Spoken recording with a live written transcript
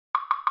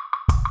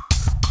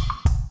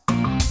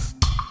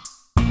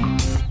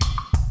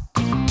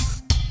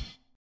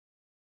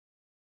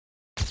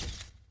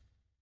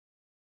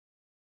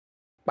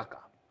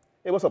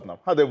Hey, what's up now?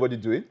 How's everybody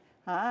doing?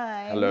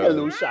 Hi.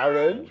 Hello,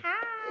 Sharon.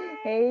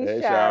 Hey, Hey,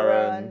 Sharon.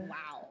 Sharon.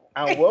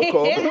 And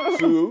welcome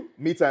to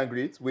Meet and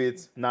Greet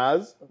with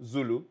Naz,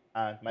 Zulu,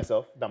 and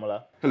myself,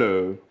 Damola.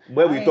 Hello.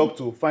 Where we Hi. talk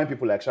to fine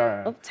people like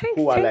Sharon, Oh, thanks,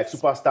 who are like thanks.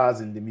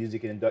 superstars in the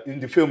music, in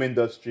the film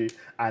industry,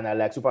 and are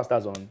like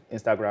superstars on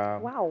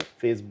Instagram, Wow.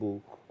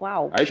 Facebook.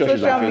 Wow. Are you sure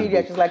she's Social on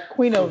media. Facebook? She's like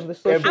queen of the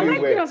social Am I everywhere.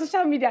 queen on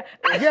social media?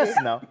 Yes,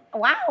 now.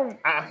 Wow.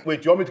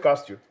 Wait, do you want me to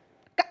cast you?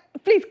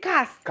 Please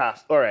cast.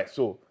 Cast. All right,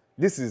 so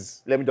this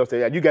is, let me just tell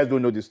you, you guys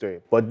don't know this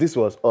story, but this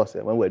was us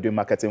when we were doing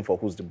marketing for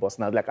Who's the Boss.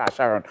 And I was like,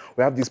 Sharon,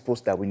 we have this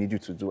post that we need you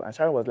to do. And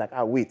Sharon was like,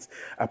 wait,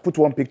 I put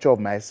one picture of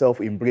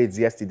myself in braids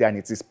yesterday and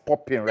it is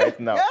popping right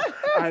now.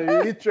 And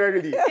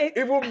literally,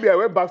 even me, I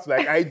went back to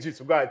like IG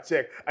to go and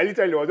check. I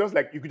literally was just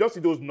like, you could just see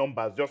those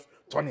numbers just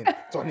turning.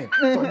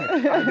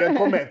 And then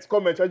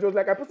comment. I was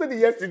like, I posted it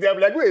yesterday. I'm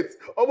like, wait,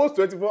 almost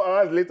 24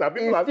 hours later,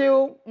 people It's are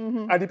still.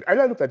 And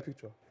I looked at the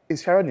picture.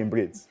 It's Sharon in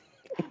braids.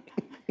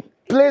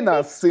 Plain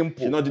and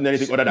simple. She's not doing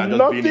anything other than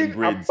just being in Nothing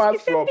braids. apart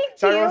It's a from big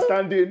Sharon deal.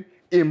 standing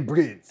in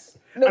braids.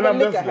 No, and but I'm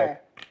look just at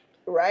her.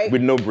 Right?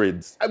 With no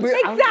braids.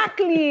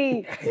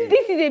 Exactly.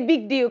 This is a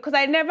big deal because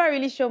I never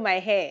really show my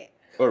hair.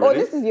 Oh, Oh, really?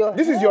 this is your.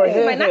 This is your This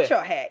hair. is my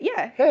natural hair.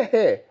 Yeah.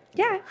 Hair.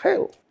 Yeah.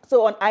 Hair.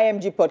 So on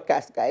IMG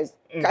podcast, guys,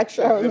 catch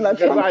Sharon.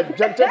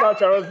 Check out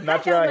Sharon's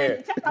natural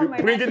hair. check out We're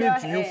my bringing it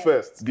natural to you hair.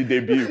 first. The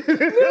debut.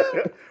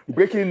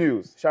 Breaking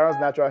news. Sharon's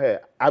natural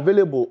hair.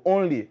 Available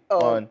only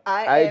on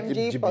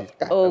IMG IGB.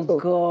 podcast. Oh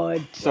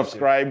God.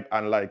 Subscribe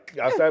and like.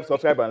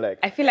 Subscribe and like.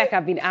 I feel like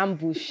I've been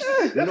ambushed.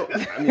 No,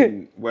 I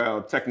mean,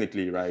 well,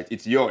 technically, right?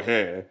 It's your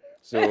hair.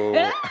 So,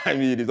 I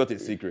mean, it's not a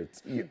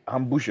secret. You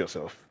ambush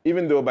yourself.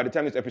 Even though by the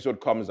time this episode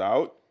comes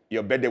out,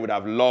 your birthday would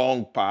have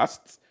long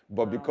passed.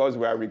 But because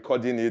we are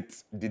recording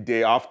it the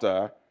day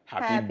after,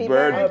 happy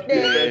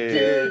birthday.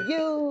 to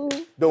you.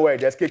 Don't worry,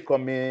 there's cake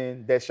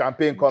coming, there's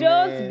champagne coming.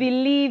 Don't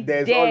believe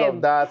There's them. all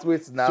of that.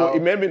 Wait now. So,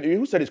 remember,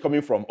 who said it's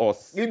coming from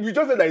us? You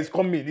just said that it's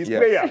coming. It's Yes.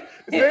 prayer.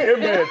 Say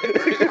amen.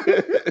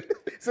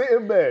 Say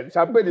amen.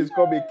 Champagne is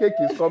coming. Cake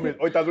is coming.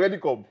 Or it has already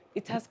come.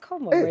 It has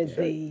come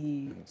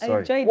already. I Sorry.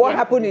 enjoyed What it.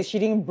 happened is she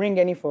didn't bring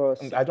any for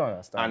us. I don't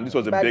understand. And this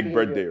was a Bad big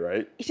behavior. birthday,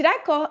 right? Should I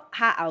call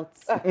her out?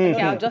 Okay,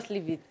 I'll just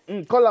leave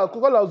it. Call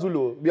out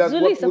Zulu. We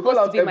Zulu is we call supposed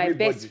to out be my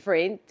everybody. best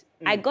friend.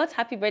 I got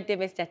happy birthday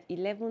message at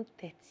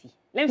 11:30.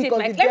 Let me Because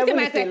say the my devil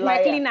is a my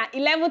liar. cleaner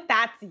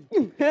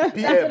 11:30.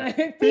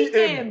 PM.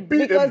 PM.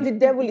 Because the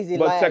devil is a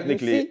But liar.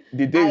 technically, You see?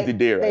 the day is the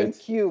day, right?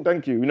 Thank you.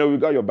 Thank you. You know, we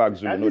got your back,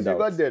 Zulu, At no least you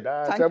got doubt.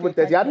 there. Thank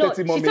 7:30. You had No,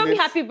 30 she more told me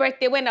minutes. happy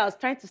birthday when I was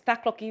trying to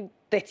start clocking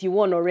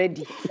 31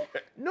 already.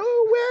 No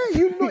way.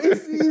 You know,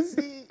 it's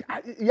easy.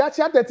 You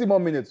actually had 30 more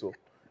minutes. So.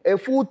 A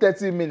full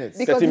 30 minutes.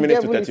 Because 30 the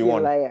minutes to devil is a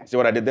 31. liar. See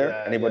what I did there?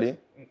 Yeah, Anybody?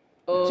 yes.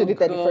 To the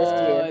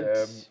 31st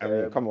year. I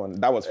mean, come on.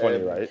 That was funny,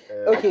 right?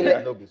 Okay,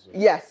 I know this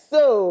one. Yes.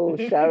 So,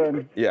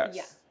 Sharon, Yes.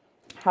 Yeah.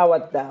 how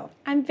art thou?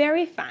 I'm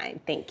very fine,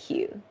 thank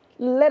you.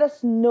 Let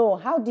us know,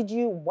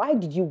 why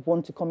did you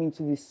want to come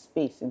into this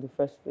space in the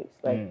first place?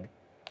 Like,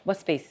 What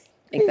space?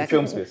 Exactly.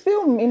 Film space.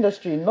 film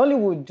industry,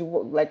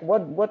 Nollywood, like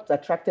what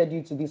attracted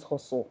you to this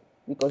hustle?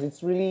 Because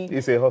it's really...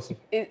 It's a hustle.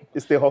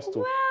 It's the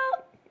hustle.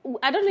 Well,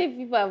 I don't know if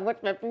people have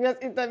watched my previous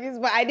interviews,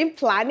 but I didn't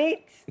plan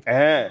it.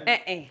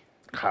 Eh.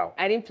 How?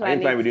 I didn't I plan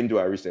didn't plan we it. didn't do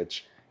our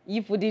research.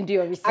 You didn't do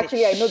your research.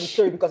 Actually, I know the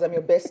story because I'm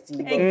your bestie.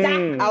 but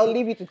Exactly. I'll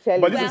leave you to tell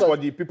But you. this is because-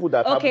 for the people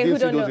that Okay, who didn't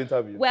see don't those know?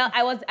 interviews. Well,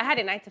 I had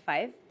a 9 to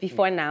 5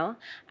 before now,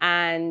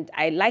 and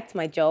I liked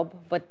my job,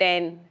 but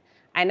then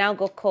I now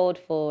got called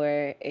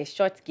for a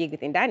short gig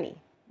with Indani.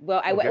 Well,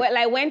 I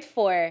went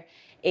for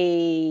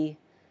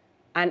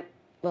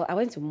I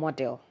went to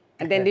model.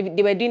 And then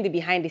they were doing the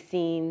behind the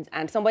scenes,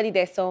 and somebody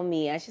there saw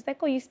me, and she's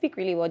like, "Oh, you speak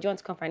really well. Do you want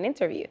to come for an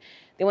interview?"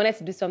 They wanted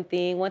to do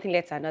something, one thing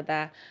led to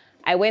another.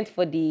 I went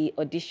for the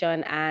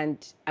audition, and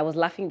I was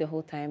laughing the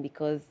whole time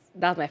because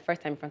that was my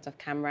first time in front of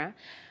camera.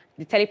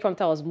 The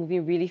teleprompter was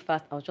moving really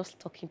fast. I was just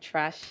talking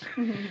trash.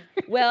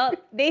 Well,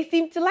 they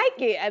seemed to like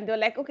it, and they were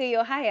like, "Okay,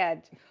 you're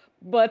hired."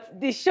 But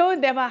the show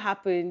never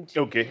happened.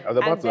 Okay, I was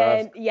about And to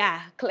then, ask.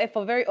 yeah,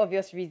 for very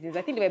obvious reasons.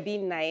 I think they were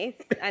being nice,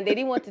 and they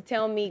didn't want to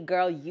tell me,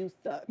 "Girl, you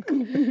suck."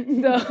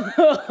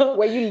 So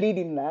Were you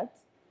leading that?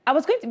 I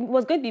was going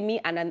to be me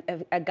and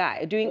a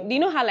guy doing. Do you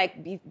know how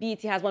like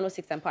BET has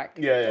 106 and Park?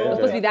 Yeah. It was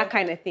supposed to be that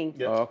kind of thing.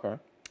 Yeah. Oh, okay.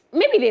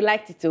 Maybe they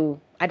liked it too.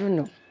 I don't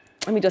know.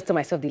 Let me just tell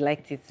myself they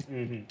liked it.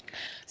 Mm-hmm.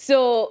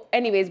 So,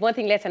 anyways, one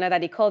thing led to another.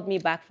 They called me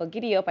back for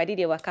Giddy Up. I did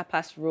a Waka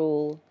Pass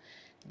role.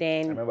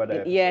 Then, I remember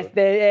that yes,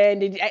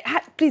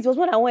 episode. please, it was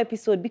more than one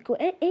episode because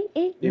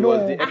It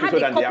was the I had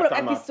episode a and the couple of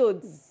aftermath.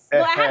 episodes.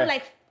 No, I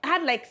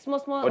had like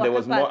small. Oh, there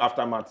was Waka more Pass.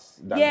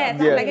 aftermaths than Yes,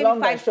 that. Yeah. like every Long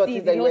and 5 short is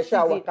seasons, that the you whole were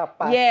sure season. Waka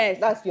Pass. Yes,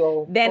 That's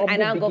your Then I humble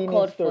now got beginning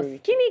called story.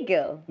 for Skinny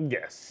Girl.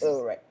 Yes.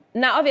 All right.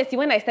 Now, obviously,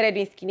 when I started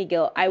doing Skinny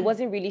Girl, I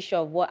wasn't really sure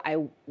of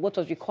what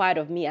was required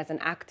of me as an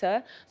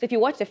actor. So if you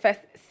watch the first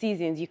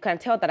seasons, you can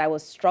tell that I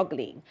was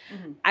struggling.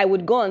 I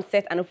would go on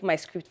set and open my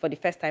script for the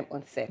first time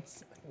on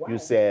set You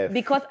said.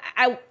 because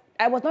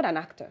I was not an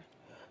actor.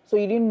 So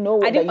you didn't know.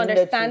 I that didn't you needed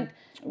understand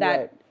to- that.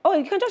 Right. Oh,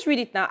 you can just read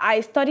it now.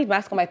 I studied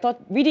mass comm. I thought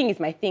reading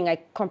is my thing. I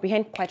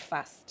comprehend quite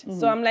fast.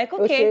 So I'm like,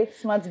 okay,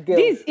 smart girl.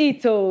 this is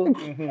it. Oh.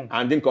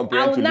 And didn't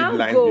comprehend I'll to now read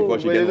lines go. before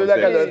she Well, came you on know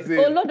that kind set. of thing.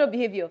 Oh, lot of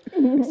behavior.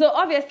 So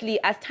obviously,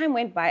 as time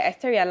went by, I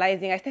started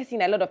realizing, I started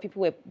seeing a lot of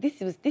people were,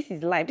 this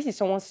is life. This is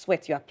someone's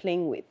sweat you are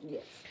playing with.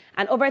 Yes.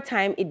 And over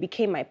time, it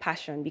became my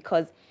passion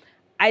because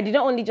I did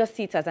not only just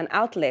see it as an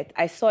outlet,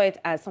 I saw it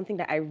as something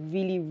that I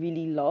really,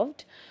 really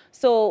loved.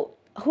 So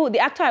the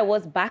actor I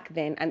was back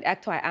then and the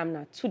actor I am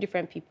now, two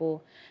different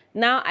people.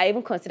 Now I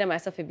even consider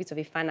myself a bit of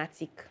a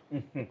fanatic.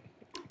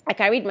 I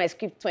can read my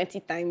script 20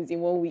 times in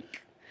 1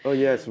 week. Oh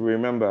yes, we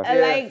remember.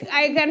 Like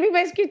I can read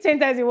my script 10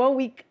 times in 1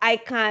 week. I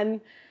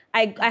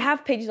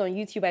have pages on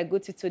YouTube I go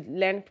to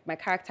learn my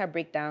character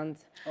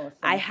breakdowns. Awesome.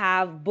 I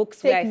have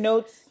books Take where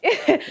notes.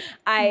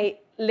 I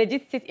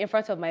legit sit in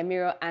front of my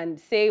mirror and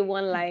say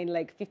one line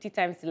like 50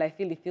 times till I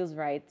feel it feels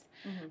right.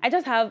 I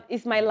just have,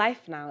 it's my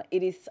life now.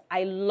 It is,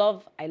 I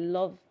love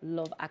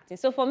acting.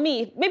 So for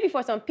me, maybe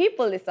for some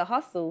people it's a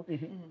hustle.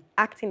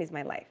 Acting is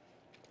my life.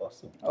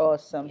 Awesome.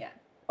 Awesome. Yeah.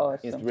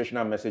 Awesome.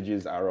 Inspirational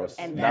messages are us.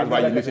 And That's why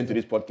you listen to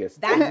this podcast.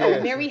 That's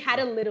how Mary had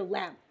a little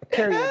lamb.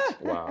 Period.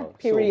 Wow.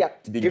 Period.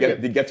 So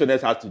the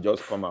ghetto-ness has to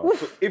just come out.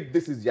 So if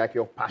this is like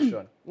your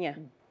passion, Yeah.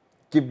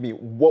 give me,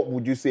 what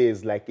would you say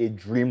is like a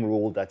dream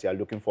role that you're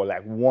looking for?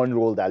 Like one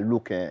role that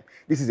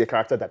this is a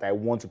character that I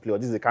want to play, or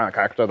this is the kind of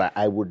character that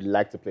I would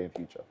like to play in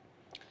future.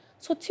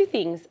 So two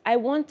things. I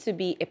want to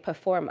be a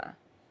performer.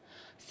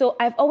 So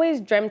I've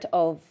always dreamt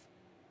of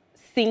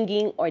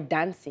singing or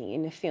dancing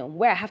in a film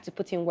where I have to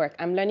put in work.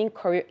 I'm learning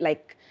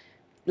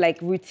like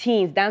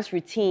routines, dance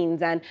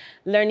routines, and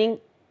learning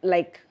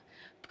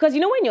because you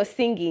know when you're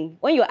singing,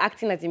 when you're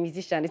acting as a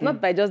musician, it's not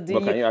by just doing.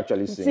 But can you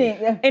actually sing? Sing,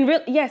 yeah.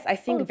 Yes, I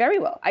sing very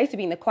well. I used to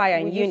be in the choir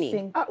in Will you uni.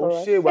 sing Oh for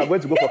us? shit, we're going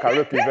to go for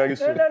karaoke very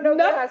soon. No,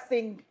 let her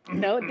sing.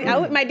 No,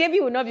 my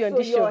debut will not be on So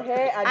this your show.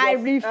 hair and I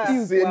your-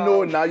 refuse. Say Wow.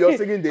 no, now you're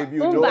singing debut.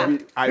 No, Umba.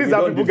 this We is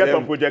how don't people get deserve-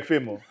 on Project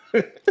Fame.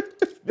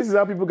 This is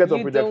how people get on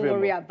You Project don't Fame.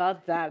 worry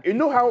about that. You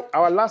know how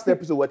our last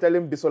episode we're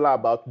telling Bisola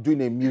about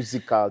doing a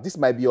musical. This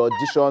might be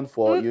audition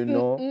for,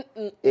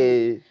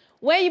 a...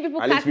 When you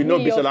people At least cast we know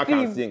me in your Bisola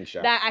can film sing,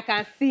 Sha. that I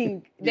can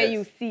sing, then Yes.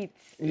 you see it.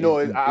 No,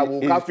 I will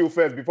cast you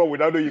first before we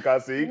don't know you can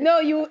sing. No,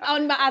 you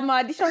on my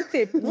audition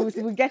tape, we'll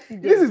get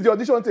it there. This is the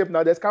audition tape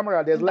now. There's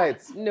camera, there's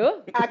lights.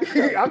 No.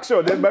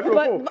 Action, there's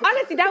microphone. But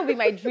honestly, that would be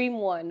my dream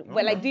one.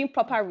 Where like doing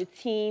proper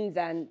routines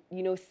and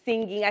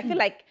singing. I feel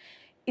like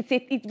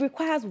it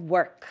requires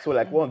work. So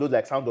like one of those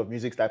like Sound of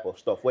Music type of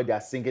stuff where they are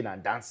singing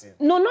and dancing.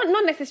 No,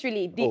 not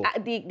necessarily. Oh.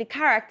 The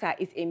character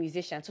is a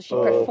musician, so she Oh,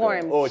 okay.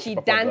 performs, Oh, she she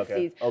performs, okay.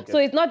 dances. Okay. So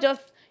it's not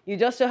just you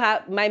just show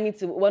her mind me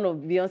to one of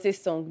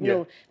Beyonce's songs. Yeah.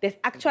 No, there's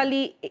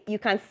actually you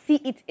can see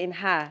it in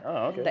her.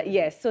 Oh, okay.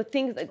 Yes. So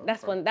things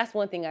that's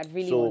one thing I'd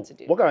really So want to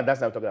do. what kind of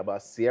dance are we talking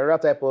about? Sierra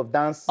type of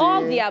dancing?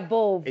 All the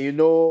above.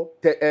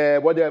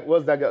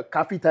 What's that?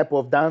 Cafe type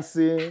of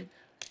dancing?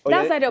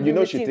 That's side of You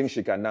know the she routines. thinks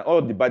she can dance.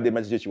 All the birthday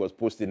messages she was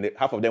posting,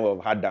 half of them were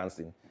of her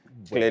dancing.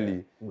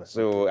 Clearly.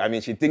 So, I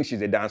mean, she thinks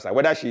she's a dancer.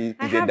 Whether she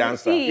I is a have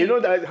dancer. routine. You know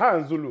that her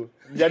and Zulu.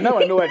 Yeah, now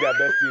I know where their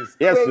best is.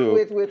 Yes, so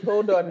Wait,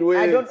 hold on. Wait.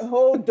 I don't,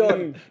 hold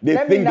on. They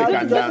Let me think they now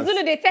can just- dance.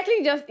 Zulu, they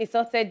technically just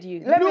insulted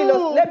you. Let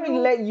No, me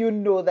let you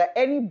know that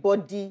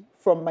anybody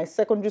from my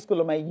secondary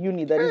school or my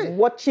uni that is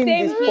watching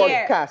Same this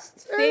here. podcast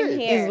Same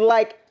here. is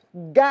like,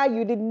 guy,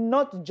 you did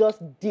not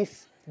just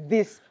diss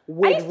this I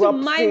with used to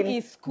mime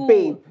in school.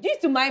 babe. You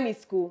used to mime in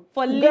school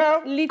for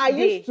Girl, lit I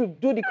day. used to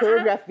do the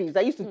choreographies.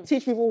 I used to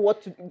teach people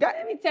what to.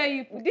 Let me tell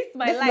you, this is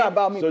my This is life. not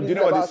about me. So do you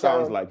know what this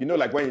sounds like? You know,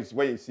 like when you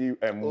see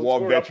war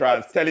school veterans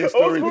rappers. telling Old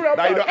stories. school That,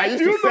 rappers. I used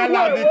Do to you know sell who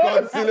out I the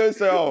was? concealer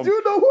serum. Do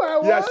you know who I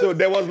was? Yeah, so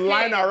there was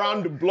line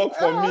around the block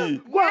for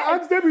me. Go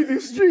and ask them in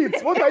the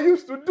streets what I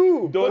used to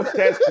do. Don't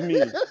test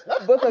me.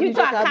 Both of You you two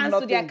just are have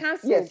cancelled, they are nothing.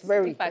 cancelled. Yes,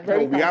 very, In fact,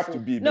 very. No, we have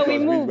cancelled. to be No, because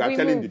we move. we are we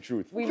telling move. the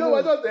truth. We Joe, I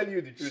move. don't tell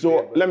you the truth.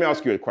 So let me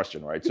ask you a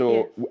question, right?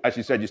 So as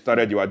you said,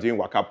 you were doing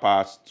Waka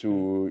Pass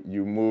to,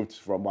 you moved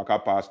from Waka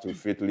Pass to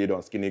Fit Lead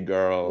on Skinny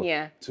Girl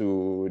Yeah.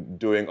 to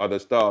doing other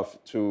stuff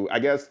to, I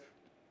guess,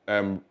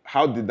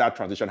 how did that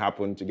transition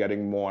happen to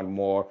getting more and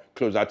more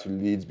closer to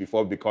leads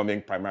before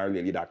becoming primarily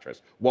a lead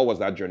actress? What was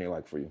that journey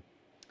like for you?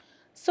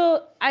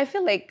 So I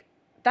feel like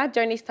that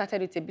journey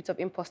started with a bit of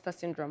imposter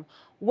syndrome.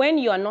 When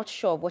you are not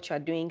sure of what you're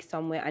doing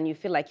somewhere and you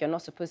feel like you're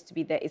not supposed to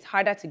be there, it's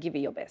harder to give it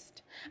your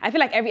best. I feel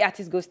like every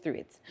artist goes through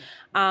it.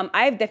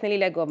 I've definitely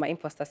let go of my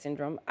imposter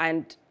syndrome,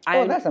 and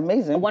Oh, that's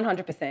amazing.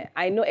 100%.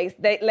 I know,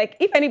 like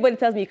if anybody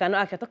tells me you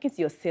cannot act, you're talking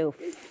to yourself.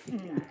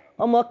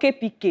 I'm okay,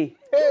 PK.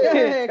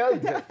 Tell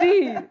them.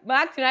 See, my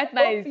acting right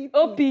now is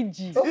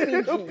OPG.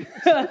 OPG.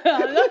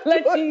 I'm not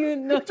letting you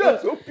know.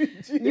 Just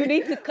OPG. You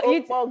need to.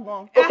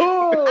 Oh,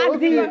 Oh,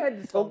 As in-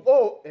 okay.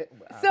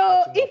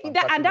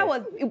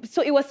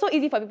 So it was so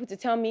easy for people to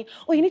tell me,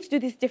 oh, you need to do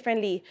this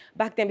differently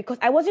back then, because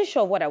I wasn't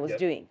sure of what I was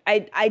doing. I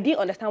didn't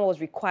understand what was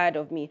required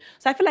of me.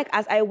 So I feel like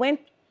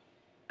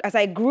as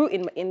I grew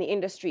in the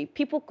industry,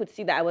 people could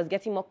see that I was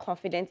getting more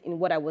confident in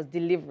what I was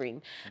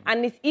delivering.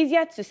 And it's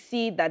easier to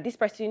see that this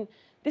person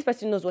this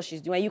person knows what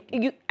she's doing.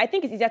 I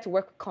think it's easier to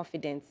work with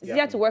confidence. It's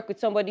easier to work with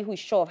somebody who is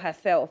sure of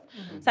herself.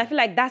 So I feel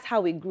like that's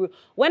how we grew.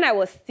 When I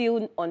was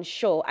still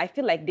unsure, I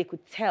feel like they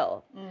could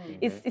tell.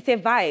 It's a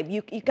vibe.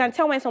 You can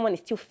tell when someone is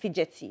still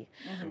fidgety.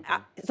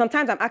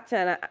 Sometimes I'm acting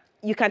and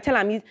you can tell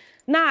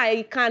now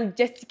I can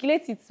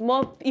gesticulate it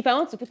more. If I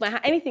want to put my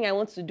hand, anything I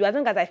want to do, as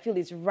long as I feel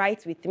it's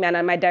right with me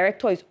and my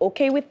director is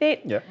okay with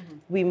it,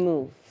 we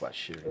move.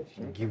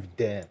 Give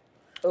them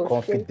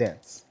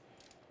confidence.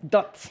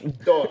 Dot.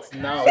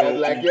 Now,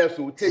 like, yes,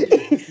 we'll take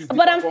it. This is the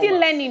But I'm still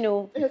performance.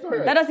 learning, It's all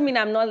right. That doesn't mean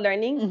I'm not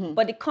learning,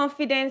 but the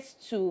confidence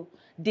to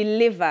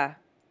deliver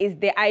is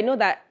there. I know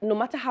that no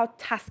matter how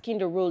tasking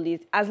the role is,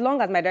 as long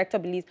as my director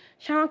believes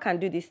Sharon can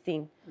do this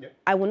thing,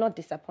 I will not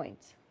disappoint.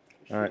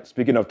 All right.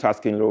 Speaking of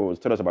tasking roles,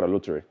 tell us about a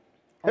lottery.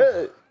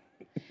 Hey.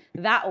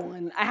 That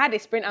one, I had a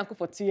sprained ankle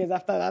for 2 years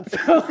after that.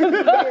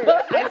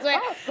 I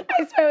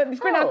swear, the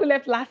sprained ankle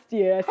left last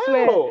year, I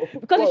swear. Oh.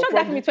 Because Well, they shot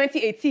that from for me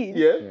 2018.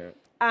 Yeah.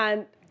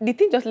 And the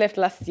thing just left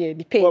last year,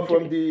 the pain. Well,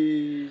 from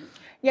the...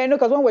 Yeah, I know,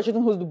 because when we're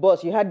shooting Who's the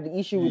Boss, you had the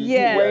issue with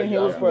wearing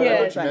heels for a yeah.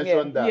 long You time.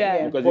 mentioned that.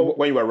 Yeah. Because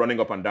when you were running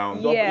up and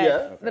down.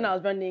 Yes, Yeah. then I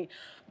was running.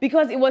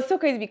 Because it was so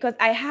crazy because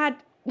I had,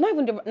 not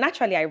even,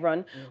 naturally I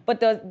run, but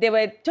there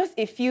were just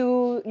a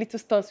few little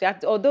stunts we had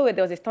to, although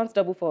there was a stunt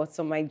double for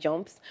some of my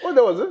jumps. Oh,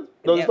 there was it?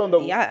 There was a stand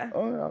up? Yeah.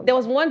 Oh, There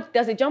was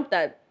a jump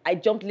that I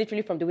jumped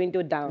literally from the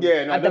window down.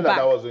 Yeah, no, I at the know that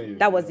back. wasn't you.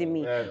 That wasn't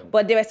me. Yeah.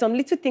 But there were some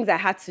little things I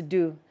had to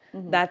do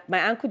that my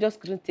ankle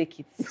just couldn't take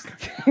it.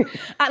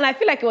 And I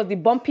feel like it was the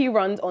bumpy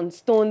runs on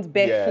stones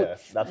barefoot. Yeah,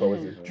 that's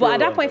always it. But at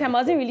that point in time, I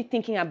wasn't really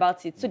thinking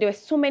about it. So there were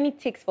so many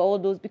takes for all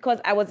those because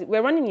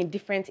we're running in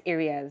different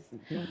areas.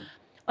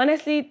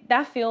 Honestly,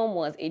 that film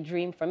was a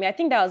dream for me. I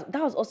think that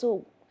was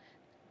also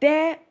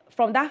there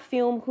from that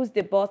film, Who's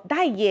the Boss?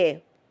 That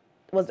year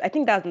I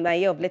think that was my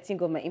year of letting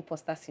go of my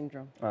imposter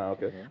syndrome.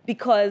 Okay.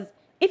 Because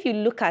if you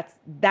look at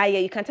that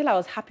year, you can tell I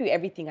was happy with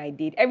everything I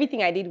did.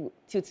 Everything I did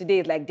till today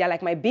is like, they're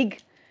like my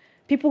big,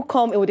 people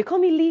they call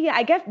me Leah.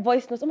 I get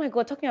voice notes. Oh my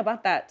God, talking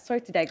about that. Sorry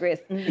to digress.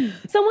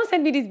 Someone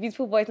sent me this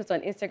beautiful voice notes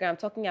on Instagram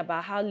talking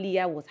about how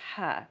Leah was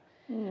her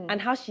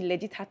and how she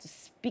legit had to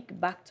speak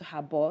back to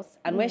her boss.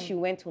 And when she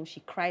went home, she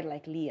cried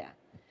like Leah.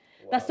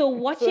 So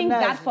watching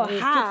nice. that for You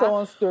took her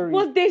someone's story,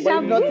 was deja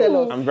but you not tell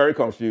vu. us. I'm very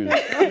confused.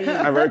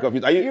 I'm very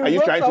confused. Are you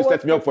wrote trying to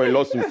set me up for a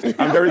lawsuit?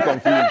 I'm very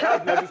confused.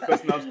 That's not his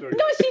personal story.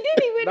 No, she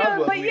didn't even That know.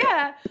 was But weird.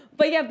 yeah.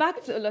 But yeah,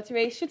 back to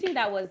Lottery. Shooting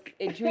that was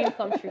a dream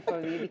come true for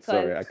me because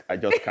Sorry, I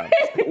just can't.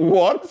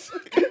 What?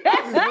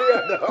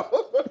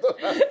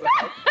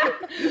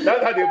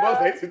 That's how the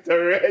boss likes to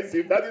terrorize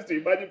him. That is to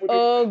imagine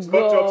putting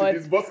sculpture God. in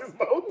his boss's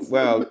mouth.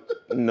 Well,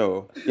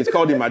 no. It's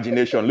called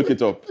imagination. Look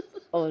it up.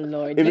 oh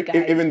Lord, you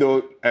guys. Even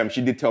though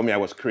she did tell me I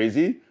was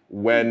crazy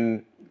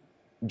when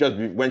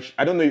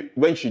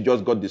she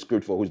just got the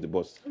script for Who's the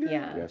Boss.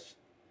 Yeah. Yes.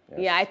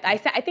 Yeah, I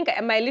think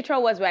my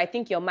literal words were, I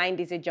think your mind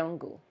is a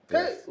jungle.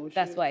 That's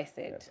what I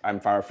said. I'm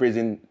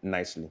paraphrasing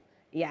nicely.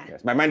 Yeah.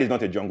 Yes. My mind is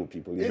not a jungle,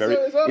 people. It's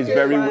okay.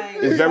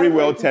 it's very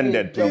well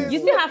tended, please. You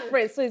still have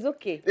friends, so it's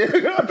okay.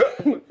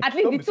 At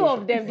least the two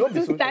of them, the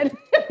two stand.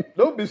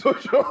 Don't be so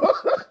sure.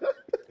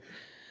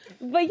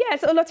 But yeah,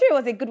 so Lottery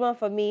was a good one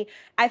for me.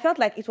 I felt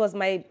like it was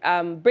my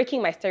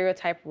breaking my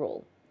stereotype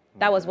role.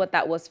 That was what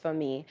that was for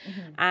me.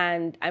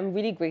 And I'm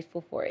really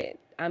grateful for it.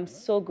 I'm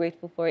so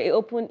grateful for it. It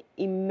opened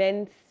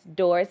immense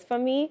doors for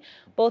me,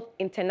 both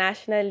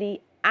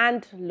internationally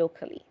and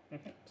locally.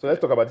 So let's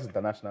talk about this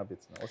international bit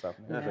now. What's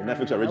happening? That's a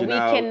Netflix original.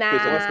 We cannot.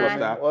 Face of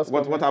Exposure. What's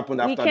What coming? happened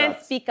We after can't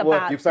that? speak about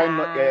What, you've signed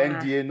that.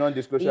 NDA,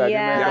 non-disclosure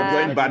Yeah. They agreement?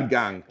 are joined bad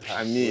gang.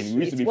 I mean, we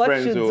used to be It's what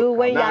friends. you so do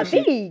when now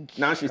you're big.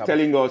 Now she's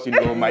telling us,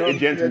 my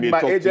agent may my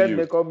talk to agent you.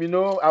 may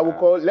come, I will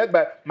call,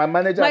 my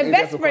manager My and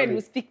agent best will friend call will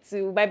it. speak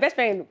to, my best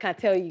friend can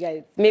tell you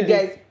guys. Maybe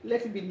Maybe. guys,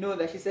 let it be known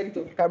that she said it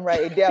on camera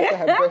a day after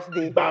her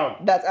birthday. Bam.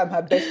 That I'm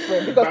her best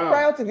friend. Because Bam.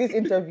 prior to this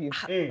interview,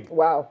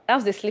 wow. That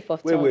was a slip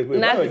of tongue. Wait.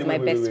 Naz Wait, is my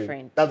best wait.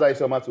 friend. That's why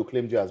someone to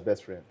claim you as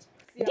best friend.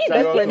 This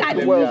Sharon thing to had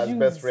claim you as issues.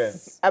 best friend.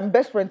 I'm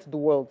best friend to the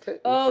world.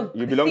 Oh,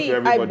 You belong see, to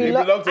everybody. I You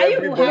belong- belong to Are you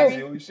everybody.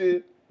 Buhari? You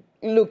should-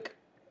 Look,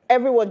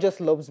 everyone just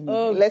loves me.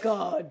 Oh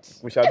God.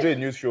 We shall do a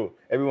news show.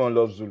 Everyone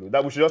loves Zulu.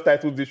 That we should just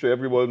title this show.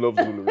 Everyone loves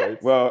Zulu,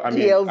 right? Well, I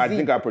mean, TLZ. I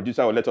think our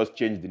producer will let us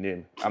change the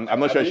name. I'm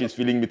not sure she's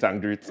feeling meet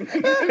and greet.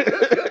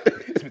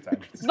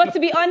 But to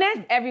be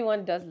honest,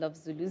 everyone does love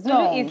Zulu. Zulu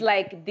No. is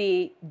like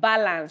the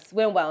balance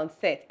when we're on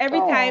set. Every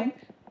Aw. time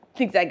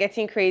things are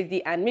getting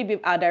crazy and maybe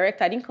our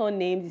director, I didn't call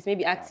names, is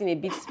maybe acting a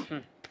bit.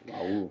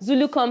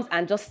 Zulu comes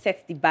and just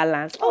sets the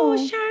balance. Oh,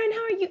 Sharon,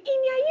 how are you?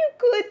 Amy, are you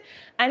good?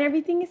 And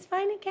everything is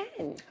fine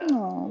again. I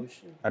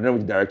don't know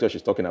which director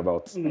she's talking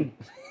about. Didn't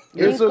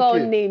It's call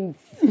okay. names.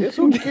 It's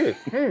okay.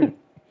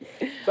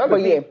 So,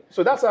 But yeah.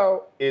 so that's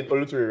how in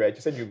Oluturi, right?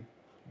 You said you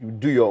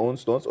do your own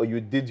stunts or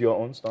you did your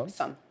own stunts.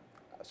 Some.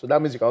 So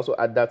that means you can also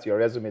add that to your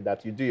resume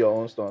that you do your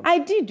own stunts. I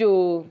did,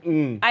 though.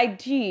 I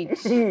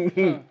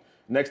did.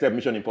 Next step,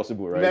 Mission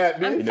Impossible, right? Yeah,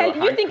 I'm telling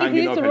you, you think it's hanging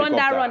easy off to run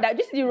helicopter. that?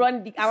 Just the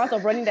amount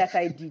of running that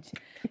I did.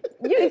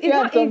 It's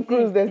Yeah, not Tom easy.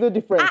 Cruise, there's no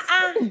difference.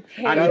 And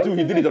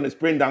he did it on a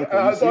sprained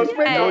ankle. You So see?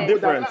 sprained No ankle,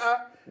 difference.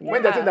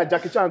 When they say that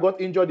Jackie Chan got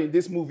injured in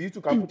this movie, you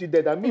two can put it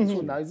there. That means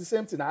too now. It's the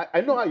same thing.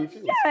 I know how you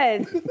feel.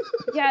 Yes,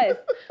 yes.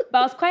 But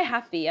I was quite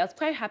happy. I was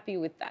quite happy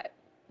with that.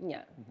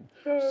 Yeah.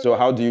 So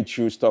how do you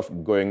choose stuff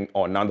going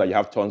on now that you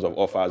have tons of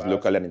offers,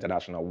 local and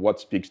international? What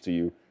speaks to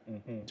you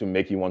to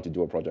make you want to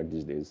do a project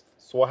these days?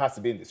 So what has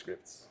to be in the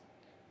scripts?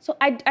 So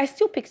I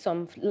still pick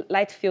some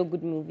light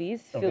feel-good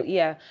movies.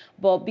 Yeah.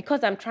 But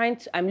because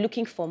I'm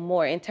looking for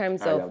more in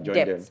terms have of joined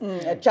depth. them.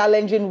 A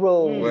challenging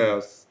role.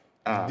 Well,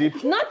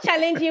 Deep. Not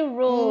challenging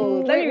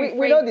roles. Let me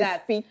We know rephrase the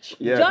that. speech.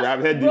 yeah, Just we have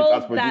heard it roles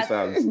as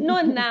producers.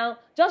 No, now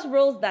just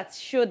roles that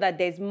show that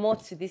there's more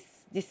to this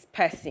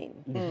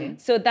person.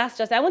 So that's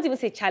just, I won't even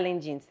say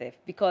challenging stuff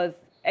because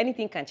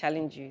anything can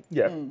challenge you.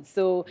 Yeah.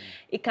 So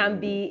it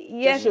can be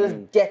It yes, shows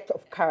depth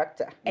of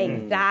character.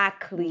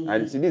 exactly.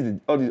 And see, this is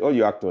all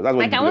you actors. That's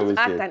what Like I people want always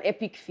to act say. an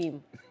epic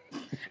film.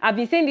 I've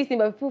been saying this thing,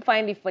 but people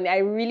find it funny. I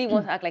really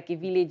want to act like a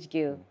village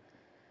girl.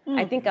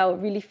 I think I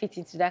would really fit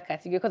into that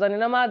category because on a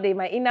normal day,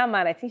 my inner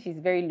man, I think she's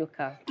very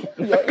local.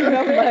 Your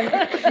inner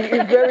man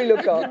is very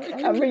local.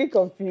 I'm really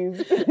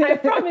confused. I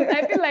promise.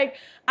 I feel like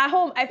at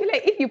home, I feel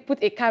like if you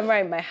put a camera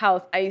in my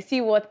house and you see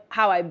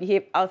how I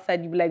behave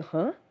outside, you'll be like,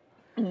 huh?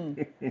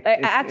 Like, I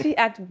actually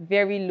act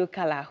very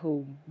local at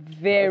home.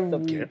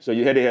 Very. So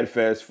you head ahead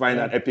first, find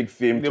an epic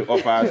film to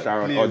offer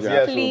Sharon Please, audience.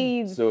 yes.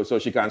 Please. So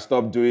she can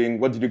stop doing,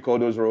 what did you call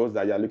those roles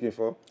that you're looking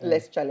for?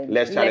 Less challenging.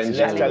 Less challenging.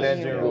 Less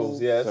challenging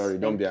roles, yes. Sorry,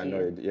 don't be Thank you.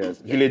 annoyed. Yes.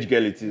 Village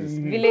girl it is.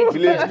 Village.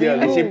 Village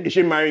girl. Is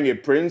she marrying a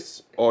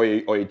prince or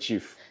a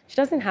chief? She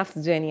doesn't have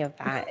to do any of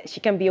that. She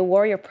can be a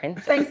warrior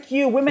princess. Thank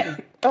you,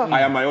 women. Oh,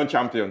 I am my own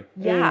champion.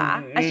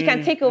 Yeah. And she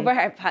can take over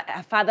her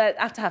father,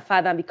 after her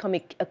father, and become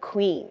a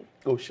queen.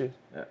 Oh shit.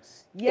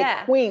 Yes.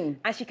 Yeah. queen.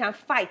 And she can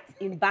fight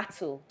in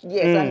battle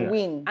yes, and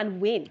win.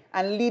 and win.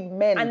 And lead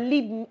men. And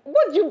lead.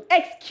 Would you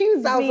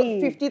excuse me?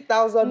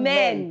 50,000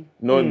 men.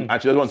 No, and she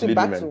doesn't want to To lead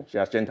women. battle. She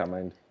has changed her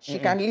mind. She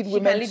can lead She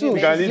women can lead too.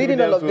 women. You can She's lead leading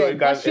them all of so them. you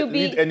can But she'll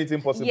be- lead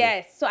anything possible.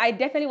 Yes. So I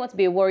definitely want to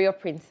be a warrior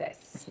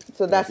princess.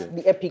 So that's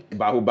the epic.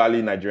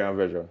 Bahubali Nigerian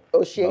version.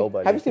 O'Shea.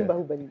 Bahubali, Have you seen yeah.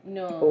 Bahubali?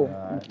 No. Oh.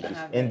 I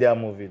haven't. India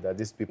movie that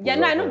these people. Yeah,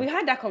 no, I love, know. We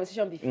had that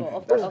conversation before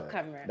off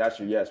camera. That's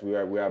true. Yes, we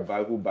are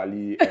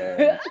Bahubali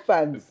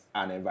Fans.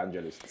 and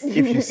evangelists.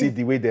 If you see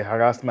the way they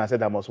harassed me, I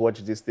said I must watch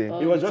this thing.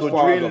 It was just 4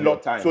 hours of your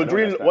time. I So don't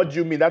during understand. what do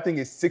you mean? That thing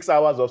is 6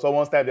 hours of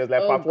someone's time. There's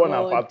like Oh, part 1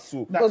 and God. part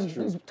 2. Because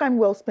it's time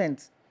well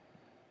spent.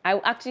 I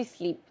will actually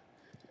sleep.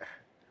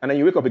 And then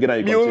you wake up again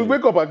and you You continue.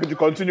 wake up and you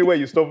continue where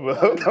you stop.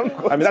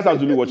 I mean, that's how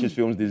Zulu watches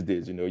films these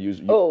days. You know,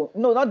 Oh,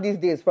 no, not these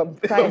days. From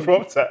time.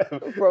 From time.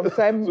 From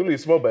time. Zulu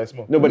is small by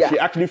small. No, but Yeah. she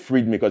actually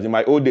freed me because in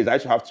my old days, I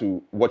used to have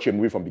to watch a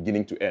movie from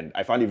beginning to end.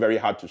 I found it very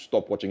hard to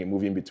stop watching a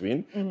movie in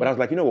between. But I was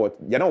like, you know what?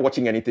 You're not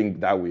watching anything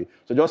that way.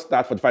 So just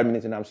start for 5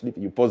 minutes and I'm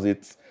sleeping. You pause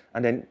it.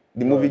 And then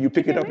the movie, you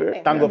pick it up.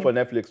 really? Thank God for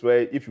Netflix,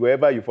 where if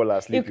wherever you fall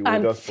asleep, you will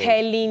I'm just fall.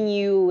 telling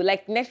you,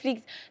 like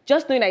Netflix,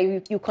 just knowing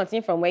that you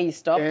continue from where you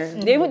stopped.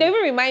 They even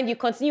remind you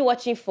continue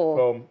watching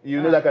for.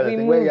 You know that kind of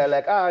thing where you're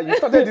like, you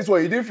started this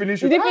one, you didn't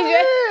finish it. didn't finish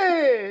it.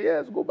 Hey,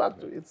 yes, go back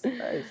to it. It's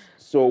nice.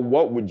 So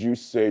what would you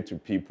say to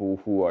people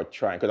who are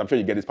trying, because I'm sure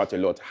you get this part a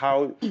lot,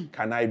 how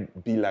can I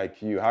be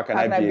like you? How can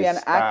I be a an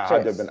star? How do I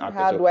actress? be an actor?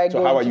 How do I So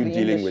go how are into you the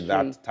dealing with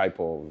industry? that type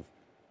of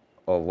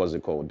what's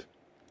it called?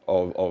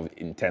 Of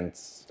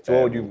intense.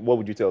 So what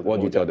would you tell them? What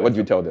do you tell them? What do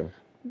you tell them?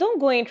 Don't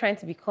go in trying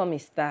to become a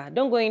star.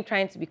 Don't go in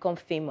trying to become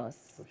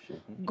famous.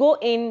 Go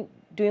in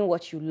doing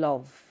what you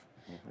love.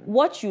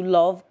 What you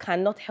love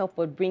cannot help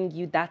but bring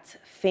you that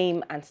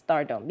fame and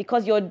stardom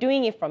because you're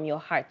doing it from your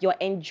heart. You're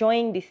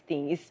enjoying this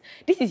thing.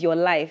 This is your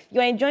life.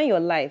 You're enjoying your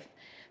life.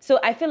 So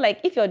I feel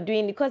like if you're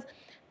doing, because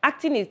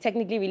acting is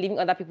technically reliving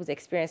other people's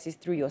experiences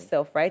through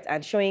yourself, right?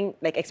 And showing,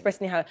 like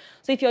expressing how.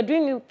 So if you're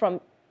doing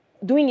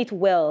it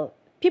well,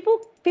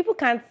 people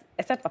can't,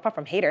 except apart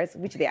from haters,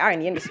 which they are in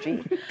the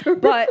industry,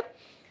 but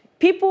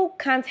people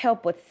can't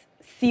help but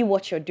see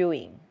what you're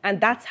doing. And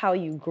that's how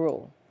you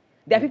grow.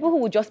 There are people who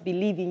will just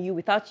believe in you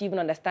without you even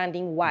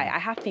understanding why. I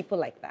have people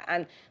like that,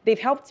 and they've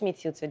helped me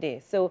till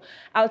today. So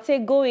I would say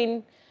go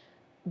in,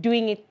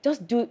 doing it,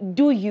 just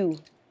do you.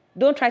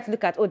 Don't try to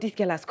look at, oh, this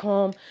girl has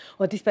come,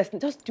 or this person,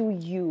 just do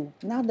you.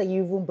 Now that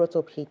you've even brought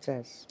up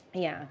haters.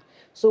 Yeah,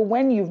 So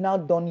when you've now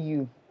done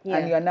you Yeah.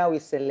 and you are now a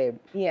celeb,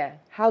 yeah.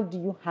 how do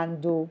you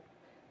handle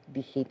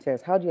the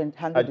haters? How do you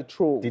handle the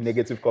trolls? The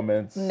negative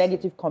comments.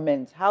 Negative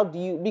comments. How do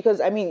you,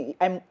 because I mean,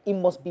 it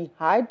must be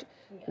hard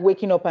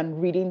waking up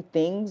and reading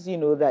things, that,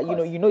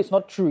 you know it's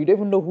not true. You don't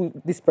even know who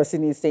this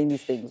person is saying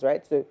these things,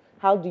 right? So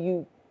how do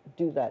you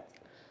do that?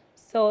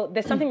 So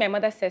there's something my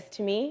mother says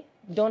to me,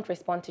 don't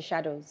respond to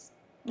shadows.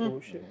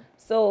 Oh, shit.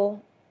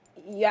 So,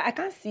 yeah, I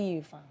can't see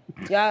you,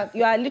 fam.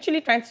 You are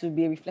literally trying to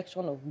be a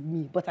reflection of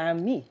me, but I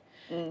am me.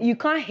 You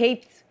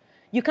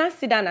can't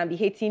sit down and be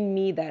hating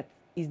me that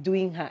is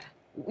doing her.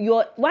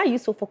 Why are you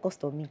so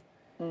focused on me?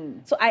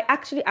 So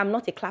I'm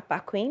not a clapper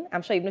queen.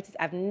 I'm sure you've noticed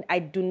I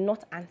do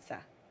not answer.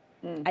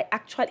 I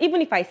actually, even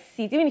if I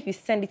see it, even if you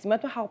send it, no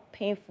matter how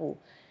painful,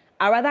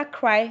 I'd rather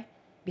cry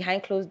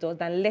behind closed doors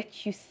than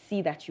let you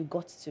see that you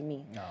got to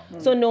me.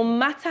 So no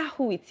matter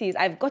who it is,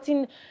 I've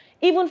gotten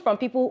even from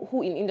people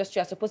who in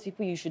industry are supposed to be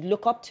people you should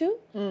look up to.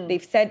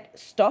 They've said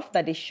stuff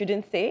that they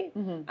shouldn't say.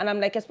 And I'm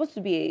like, you're supposed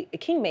to be a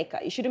kingmaker.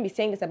 You shouldn't be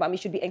saying this about me.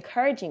 You should be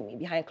encouraging me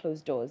behind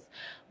closed doors.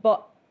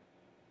 But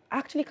I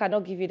actually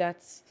cannot give you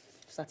that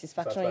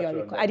satisfaction.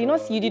 I did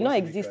not. You did not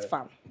exist,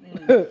 fam.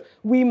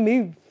 We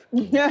move.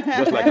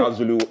 Just like how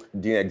Zulu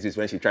didn't exist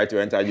when she tried to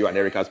enter you and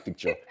Erica's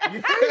picture.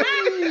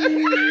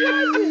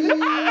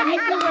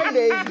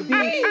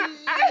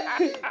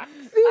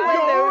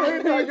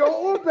 Your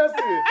own person.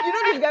 You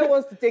know this guy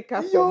wants to take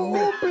cash Your from me.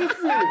 own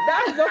person.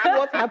 That's just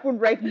what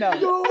happened right now.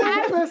 Your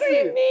own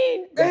person.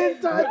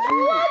 Entered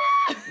you.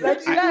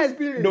 Like Guys,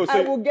 No,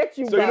 I will get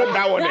you So back. you know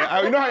that one,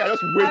 you know how you're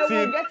just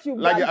waiting, get you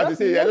like back. as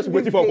they say, you're just Just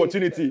waiting for this day.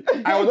 opportunity.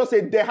 I was just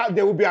saying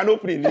there will be an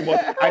opening. I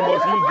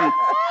must use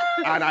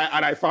it, and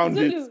I found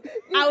Zulu, it.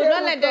 I will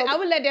not let them. I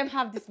will let them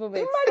have this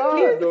moment. No,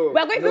 We're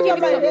going to You're give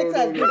my it. haters.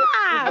 no. In fact,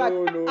 I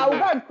will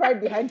go and cry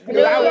behind you.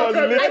 That was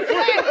I literally,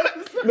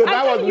 swear. no, that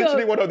I was tell you.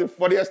 literally one of the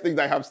funniest things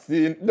I have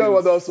seen. No, it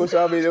was on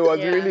social media. It was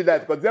Yeah. really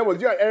that because there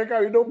was you and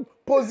Erica,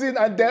 posing,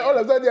 and then all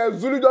of a sudden,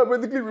 Zulu just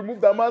basically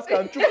removed the mask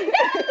and took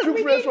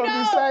praise from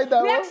the side.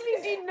 We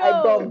actually did know.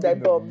 I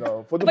bombed.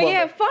 No, for the But moment.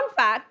 yeah, fun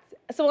fact.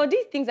 Some of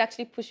these things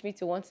actually push me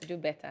to want to do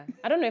better.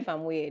 I don't know if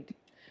I'm weird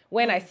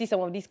when I see some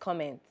of these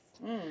comments.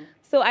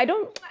 So I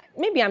don't.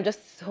 Maybe I'm just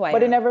who I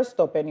But am. they never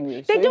stop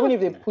anyway. So They even don't. if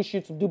they push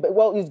you to do better,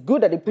 well, it's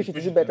good that they push you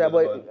to do better,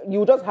 but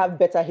you just have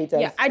better haters.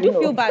 Yeah, I do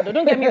feel bad though.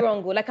 Don't get me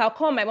wrong. Like I'll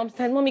call my mom and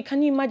say, "Mommy,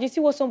 can you imagine? See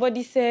what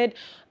somebody said?"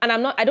 And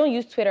I don't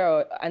use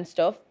Twitter and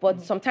stuff.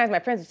 But sometimes my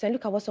friends will say,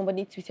 "Look at what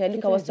somebody tweeted.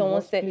 Look at what is the someone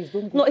worst. said." Please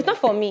don't do No, it's not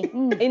for me.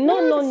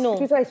 No.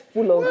 Twitter is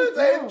full of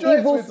I enjoy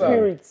evil Twitter.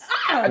 spirits.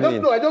 I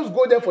don't know. I just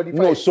go there for the fight.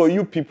 No, so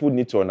you people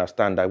need to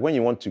understand that when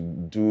you want to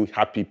do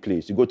happy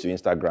place, you go to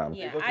Instagram.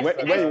 Yeah, When, I when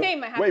stay you, in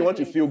my happy when you want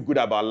to place. feel good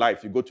about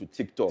life, you go to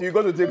TikTok. You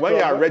go to TikTok. When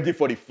you are ready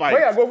for the fight,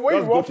 When you just go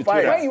want to fight.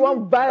 Twitter. When you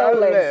want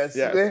violence.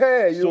 Yeah.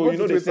 Hey, So go you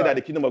know to they say Twitter. that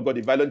the kingdom of God,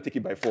 the violent take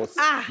it by force.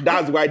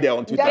 That's why they're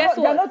on Twitter. Guess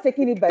They're what? not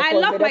taking it by I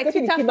force, love they're my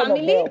taking the Twitter kingdom of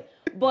family, hell.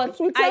 but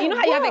Twitter, you know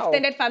how you have wow.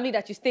 extended family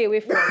that you stay away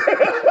from.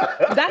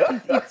 That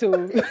is it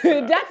too.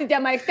 That is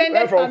my extended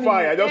Right from family.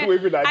 far, I just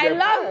waving at I them.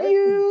 love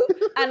you,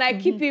 and I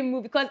keep it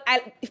moving because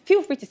I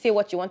feel free to say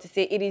what you want to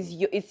say.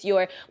 It's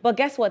your. But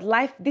guess what?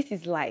 Life. This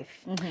is life,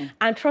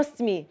 and trust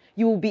me,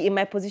 you will be in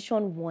my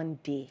position one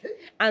day,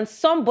 and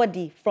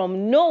somebody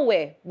from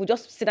nowhere will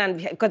just sit down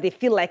because they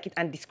feel like it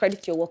and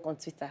discredit your work on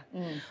Twitter.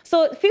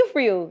 So feel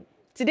free.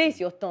 Today is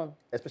your turn.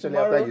 Especially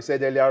Tomorrow. after you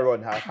said earlier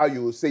on how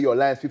you say your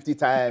lines 50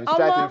 times,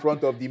 right Omo, in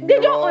front of the mirror. They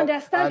don't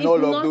understand and it's all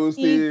not of those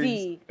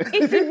easy. things.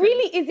 It's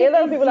really easy. A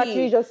lot of people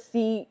actually just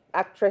see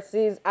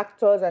actresses,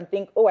 actors, and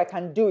think, oh, I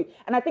can do it.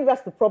 And I think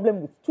that's the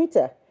problem with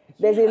Twitter.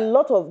 There's a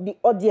lot of the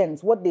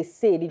audience, what they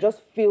say, they just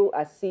feel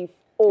as if,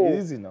 oh,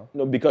 It's easy now.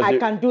 No, because I it-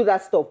 can do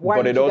that stuff. Why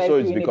but aren't it you guys also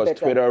is doing it because better?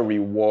 Twitter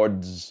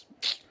rewards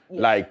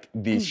like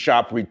the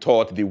sharp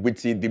retort, the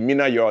witty. The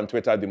meaner you're on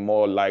Twitter, the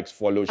more likes,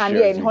 follows, And shares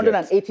yeah, in you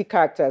 180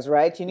 characters,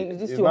 right? You need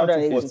this It's now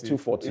 280.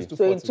 240. It's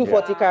So in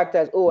 240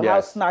 characters, oh,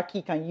 Yes. how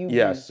snarky can you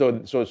Yeah, be? so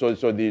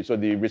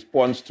the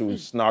response to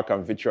snark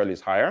and vitriol is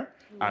higher,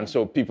 and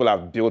so people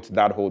have built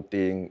that whole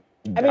thing.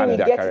 I mean, we and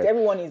their get career. it.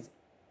 Everyone is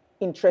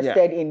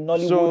interested Yeah. in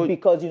Nollywood So-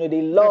 because,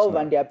 they love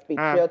man. and they're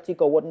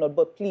patriotic or whatnot.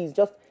 But please,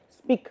 just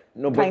speak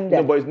No, but kinder.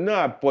 no, but it's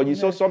not. But you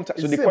saw sometimes.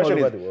 So It's the the same question all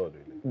is, over the world,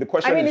 really. the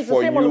question I mean, is it's the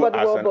for same all you over the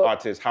as world, an but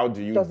artist, how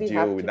do you does it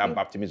have deal with to that be?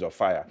 baptism of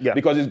fire? Yeah.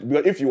 Because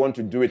if you want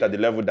to do it at the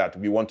level that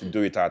we want to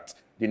do it at,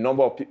 the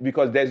number of people,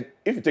 because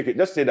if you take it,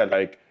 just say that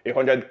like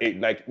 108,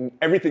 like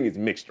everything is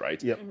mixed,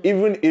 right? Yeah.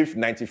 Even if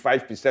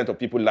 95% of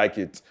people like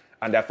it,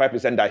 and there are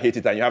 5% that hate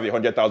it, and you have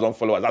 100,000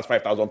 followers, that's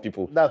 5,000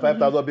 people. That's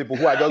 5,000 people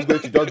who are just going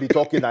to just be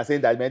talking and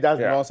saying that, man, that's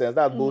Yeah. nonsense,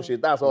 that's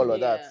bullshit, that's all of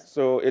that.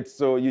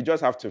 So you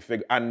just have to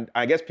figure, and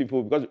I guess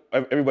people, because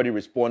everybody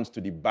responds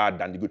to the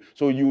bad and the good.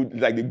 So you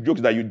like the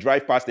jokes that you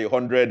drive past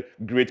 100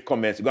 great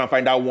comments, you go and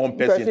find that one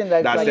person Person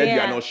that's that like- said you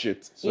Yeah. are not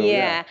shit. So,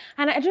 yeah.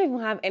 And I don't even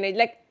have any,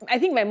 like, I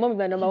think my mom is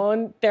my number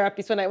one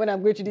therapist when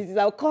I'm going to this.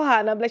 I'll call her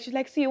and I'm like, she's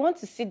like, so you want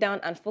to sit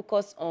down and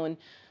focus on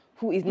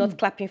who is not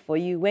clapping for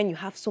you when you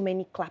have so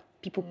many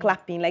people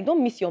clapping. Like,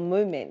 don't miss your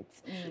moment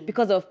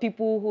because of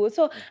people who...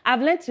 So I've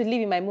learned to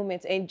live in my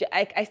moments. And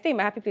I stay in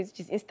my happy place,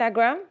 which is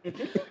Instagram.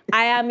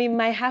 I am in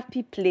my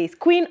happy place,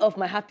 queen of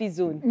my happy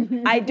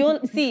zone.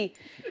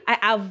 I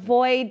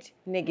avoid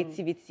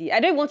negativity. I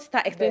don't want to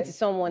start explaining to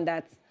someone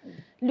that,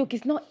 look,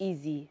 it's not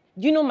easy.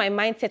 Do you know my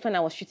mindset when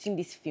I was shooting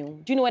this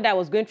film? Do you know whether I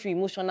was going through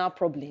emotional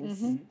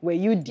problems? Were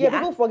you there? Yeah,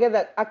 people forget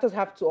that actors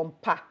have to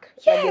unpack.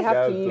 Like Yes. they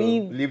have to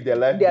live their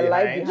life their behind,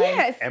 life behind.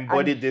 Yes.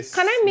 embody And this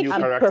can I make- new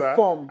and character,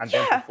 perform. and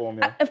then perform.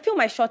 Yeah. I filmed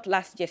my short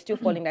last year, Still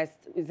Falling, that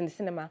is in the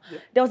cinema.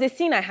 There was a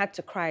scene I had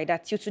to cry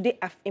that till today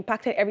I've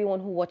impacted everyone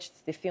who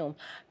watched the film.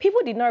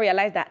 People did not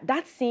realize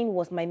that scene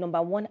was my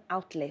number one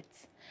outlet.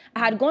 I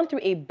had gone through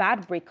a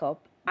bad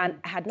breakup and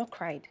I had not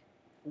cried.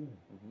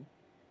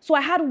 So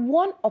I had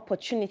one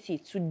opportunity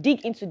to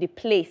dig into the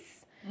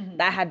place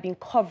that I had been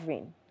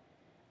covering.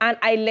 And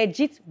I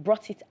legit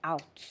brought it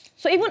out.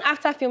 So even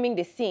after filming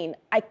the scene,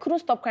 I couldn't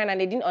stop crying and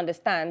they didn't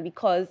understand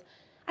because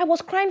I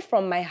was crying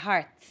from my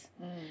heart.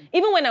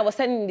 Even when I was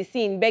standing in the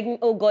scene, begging,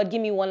 oh God,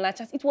 give me one last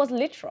chance, it was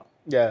literal.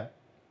 Yeah.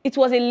 It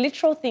was a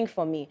literal thing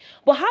for me.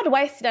 But how do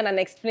I sit down and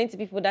explain to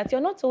people that you're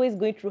not always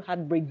going through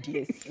heartbreak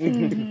days?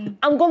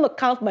 I'm going to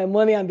count my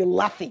money and be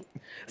laughing.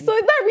 So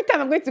it's not every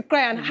time I'm going to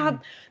cry and have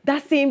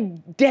that same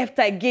depth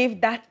I gave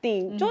that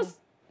thing. Just,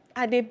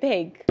 I dey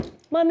beg,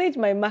 manage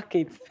my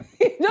market.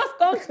 Just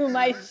come to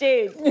my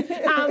shade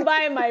and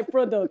buy my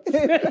product.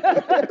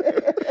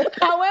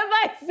 However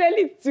I sell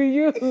it to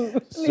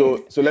you.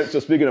 So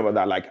speaking about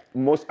that, like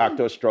most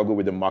actors struggle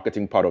with the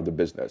marketing part of the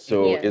business.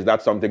 So Yeah. is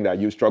that something that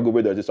you struggle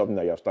with, or is it something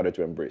that you have started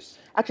to embrace?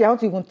 Actually, I want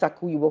to even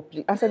tackle you. But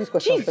please answer this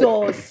question. Jesus.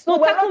 first. No,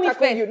 we're tackle not me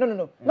tackling first. you.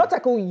 No. Not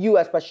tackle you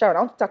as per Sharon. I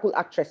want to tackle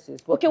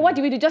actresses. But Okay, what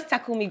do we do? Just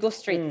tackle me, go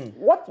straight.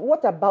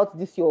 what about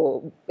this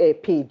your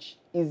page?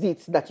 Is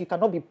it that you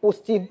cannot be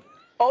posting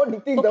all the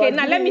things? Okay, that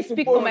now are let giving me you to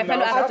speak post for my now?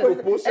 fellow She has to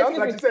actors. post-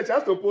 excuse me. she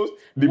has to post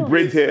The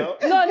braid hair.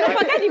 No,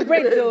 forget the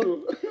break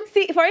though.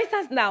 See, for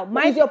instance now,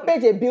 Is your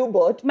page a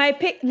billboard? my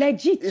page,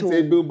 legit It's oh.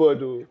 a billboard,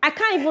 though. I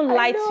can't even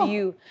lie know. to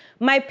you.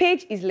 My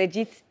page is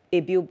legit a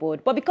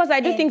billboard. But because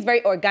I do things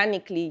very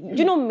organically,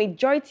 you know,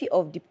 majority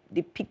of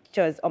the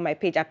pictures on my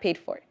page are paid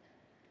for.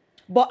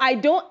 But I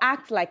don't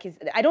act like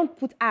I don't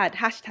put ad,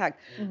 hashtag.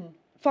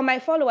 For my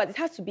followers, it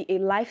has to be a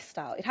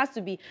lifestyle. It has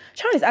to be,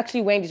 Sharon is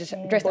actually wearing this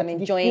dress But and the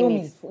enjoying film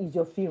it. is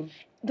your film.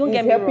 Don't It's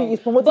get me helping- wrong.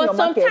 It's promoting But your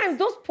market. sometimes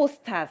those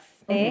posters,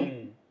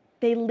 they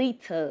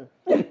litter.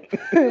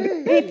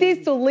 It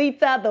is to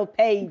litter the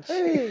page. So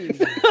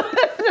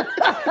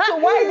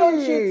why don't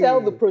you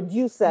tell the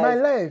producers My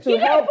life. to You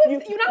help put-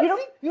 you? you know,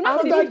 You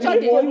after know,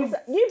 the work-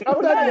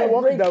 after the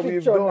work that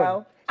we've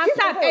done.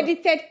 After I've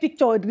edited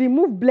picture,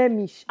 remove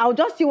blemish. I'll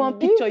just see one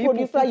picture. Give You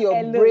producer put your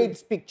alone.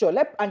 braids picture.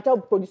 And tell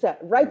producer,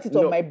 write it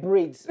on my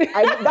braids.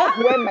 That's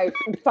where my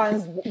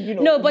fans,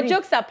 No, but read.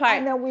 jokes apart,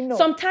 And then we know.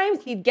 sometimes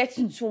it gets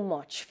too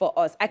much for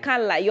us. I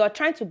can't lie. You are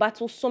trying to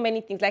battle so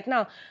many things. Like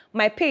now,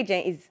 my page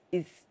is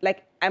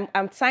like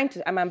I'm signed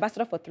to. I'm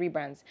ambassador for 3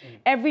 brands.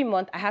 Every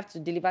month I have to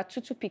deliver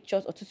two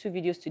pictures or two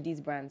videos to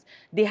these brands.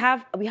 We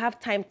have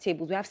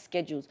timetables. We have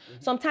schedules.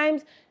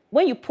 Sometimes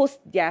when you post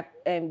their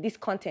this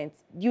content,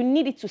 you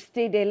need it to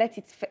stay there. Let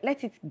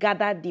it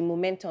gather the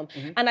momentum.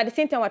 And at the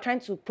same time, we're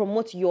trying to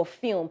promote your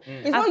film.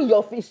 It's not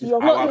your, it's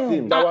your our film.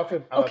 film. Our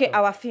film. Okay,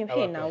 our film.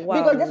 Hey, now,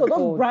 wow. Because that's what those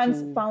God,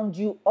 brands dude. found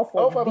you off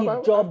of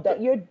the job that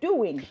you're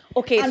doing.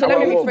 Okay, And so let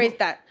me our work. rephrase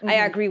that. I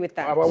agree with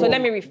that. Our So work.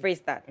 let me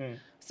rephrase that.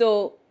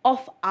 So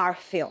off our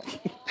film.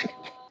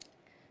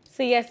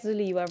 So yes,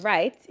 Zulu, you are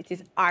right. It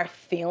is our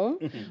film.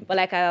 But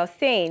like I was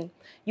saying,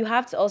 you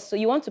have to also,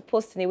 you want to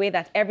post in a way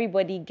that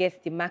everybody gets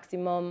the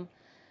maximum,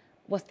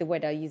 what's the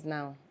word I use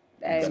now?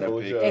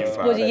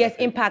 Exposure, yes,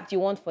 impact you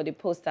want for the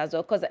post as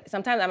well. Because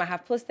sometimes I might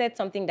have posted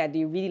something that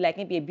they really like,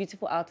 maybe a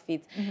beautiful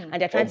outfit, and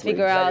they're trying to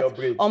figure braids. Like your out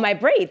braids. on my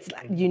braids,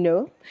 like, you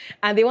know,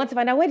 and they want to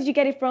find out where did you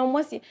get it from?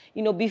 What's it,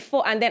 you know,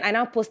 before, and then I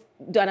now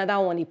do another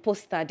one, a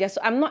poster. So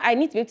I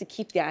need to be able to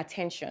keep their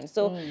attention.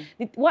 So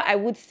what I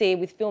would say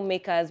with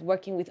filmmakers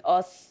working with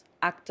us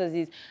actors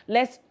is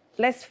let's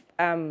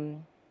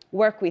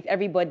work with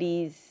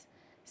everybody's,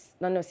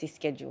 not necessarily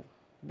schedule,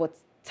 but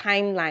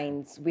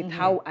timelines with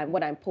how and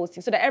what I'm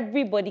posting so that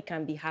everybody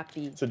can be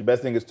happy. So the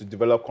best thing is to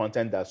develop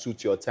content that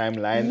suits your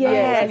timeline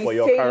Yes. and for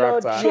your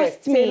Tailored, character. yes,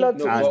 Trust me. tailored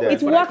No, to but- your-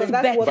 it works That's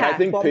what better. But I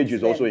think bumps page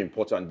is them. also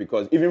important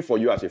because even for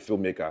you as a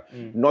filmmaker,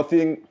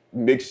 nothing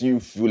makes you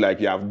feel like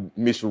you have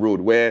missed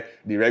road where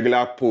the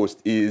regular post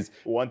is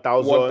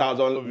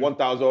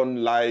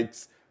 1,000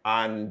 likes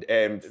and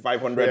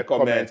 500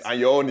 comments, and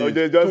your own Oh, is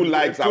there's just 2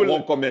 likes and two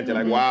 1 comment. You're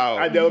like, wow.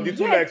 And there will be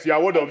 2 likes. You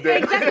are one of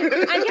them. Exactly.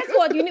 And guess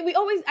what? We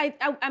always,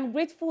 I'm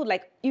grateful.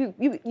 Like you,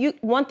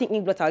 one thing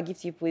Igbot I'll give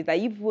to you is that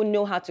you people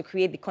know how to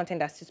create the content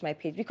that suits my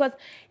page. Because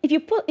if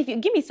you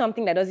give me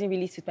something that doesn't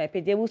really suit my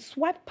page, they will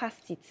swipe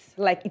past it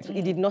like it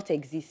did not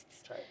exist.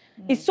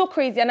 It's so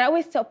crazy. And I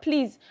always tell,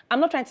 please, I'm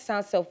not trying to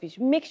sound selfish.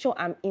 Make sure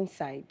I'm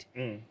inside.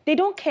 They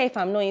don't care if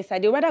I'm not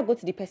inside. They'd rather go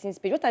to the person's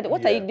page. What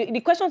are you? The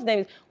question to them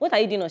is, what are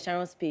you doing on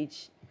Sharon's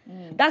page?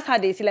 That's how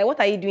they say, like, what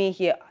are you doing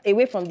here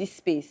away from this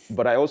space?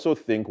 But I also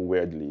think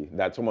weirdly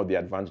that some of the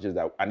advantages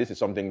that, and this is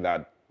something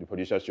that the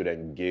producers should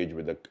engage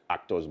with the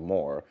actors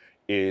more,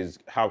 is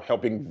how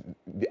helping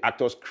the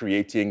actors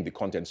creating the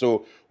content.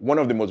 So one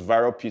of the most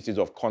viral pieces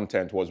of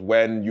content was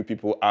when you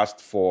people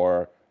asked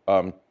for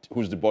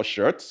Who's the Boss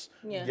shirts,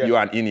 Yeah. you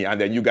and Ini, and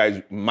then you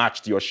guys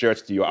matched your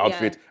shirts to your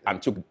outfit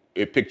and took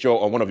a picture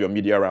on one of your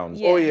media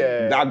rounds. Yeah. Oh,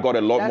 yeah. That got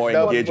a lot more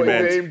That was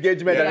engagement. more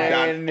engagement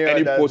than than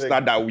any other poster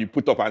thing. that we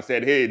put up and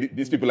said, hey,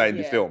 these people are in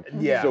the Yeah. film.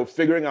 Yeah. So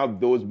figuring out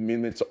those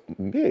moments,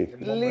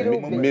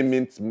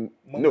 Little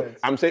no,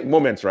 I'm saying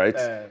moments, right?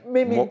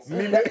 Mimics.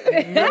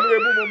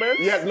 Memorable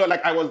moments. Yes, no,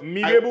 like I was,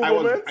 Memeable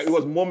moments? it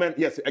was moment,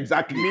 yes,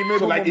 exactly. Memeable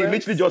So like it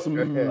moments? literally just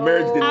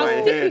merged in my I'll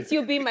stick head. with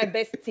you being my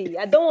bestie.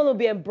 I don't want to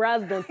be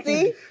embarrassed on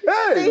See?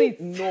 Hey!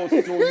 No, so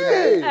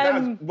you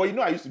know, but you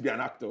know I used to be an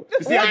actor. You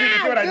see, I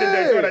see what I did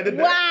there, see what I did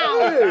there.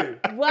 Wow.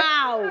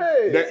 Wow.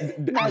 There's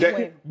But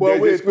a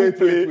wait, school wait,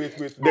 play. wait.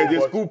 There's a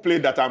What? school play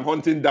that I'm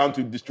hunting down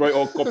to destroy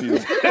all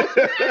copies.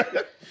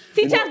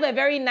 Teachers were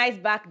very nice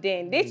back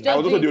then. They just I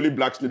was also doing- the only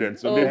black student,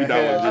 so maybe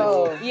that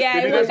was it. Yeah, They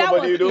it needed was, that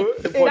was somebody, you know,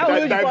 it. for That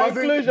was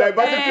diversity, for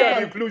inclusion.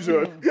 and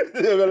inclusion.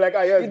 They were like,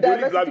 yes, the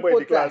only black boy in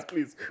the quota. class,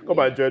 please come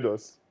and join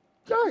us.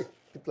 Guy,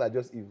 people are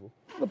just evil.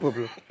 No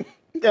problem.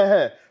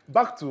 Yeah,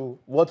 back to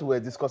what we're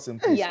discussing,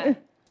 please. Yeah.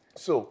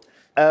 So,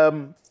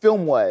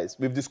 film-wise,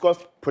 we've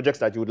discussed projects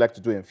that you would like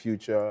to do in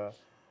future.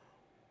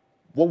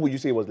 What would you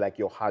say was like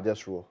your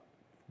hardest role?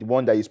 The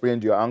one that you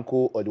sprained your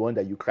ankle or the one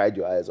that you cried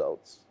your eyes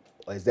out?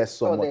 Or is there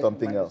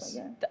something else?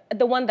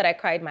 The one that I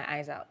cried my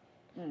eyes out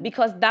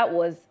because that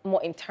was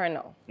more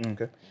internal.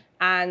 Okay.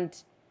 And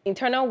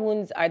internal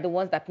wounds are the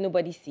ones that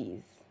nobody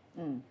sees.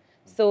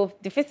 So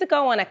the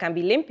physical one, I can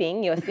be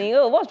limping. You're saying,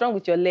 oh, what's wrong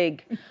with your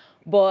leg?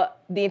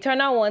 But the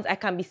internal ones, I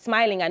can be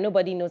smiling and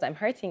nobody knows I'm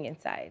hurting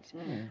inside.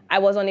 I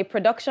was on a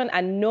production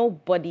and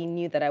nobody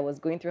knew that I was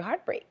going through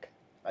heartbreak.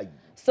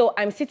 So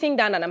I'm sitting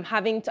down and I'm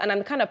and I'm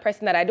the kind of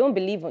person that I don't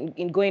believe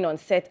in going on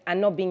set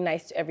and not being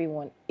nice to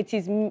everyone.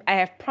 I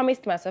have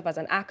promised myself as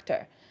an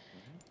actor,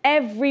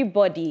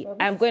 everybody,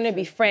 I'm going to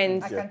be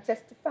friends. I can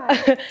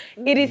testify.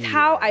 It is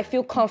how I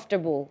feel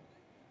comfortable.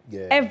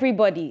 Yeah.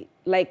 Everybody,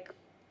 like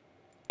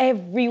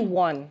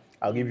everyone.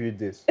 I'll give you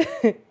this.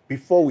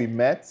 Before we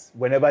met,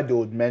 whenever they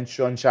would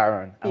mention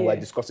Sharon and we're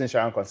discussing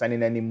Sharon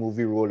concerning any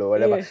movie role or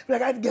whatever, like,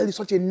 that girl is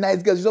such a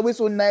nice girl. She's always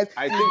so nice.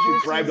 I think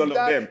you bribed all of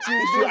them.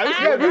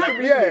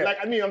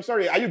 I mean, I'm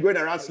sorry. Are you going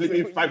around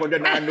slipping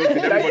 500 naira notes in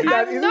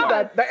everybody?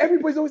 That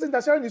everybody's always saying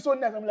that Sharon is so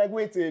nice. I'm like,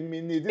 wait a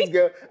minute, this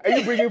girl, are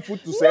you bringing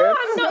food to serve? No,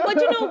 I'm not. But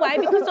you know why?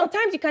 Because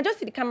sometimes you can just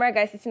see the camera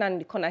guy sitting in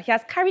the corner. He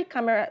has carried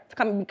camera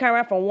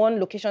from one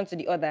location to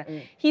the other.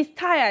 He's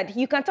tired.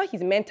 You can tell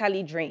he's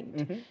mentally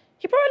drained.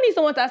 He probably needs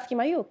someone to ask him,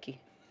 are you okay?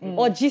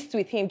 Or gist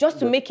with him, just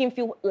to make him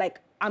feel like,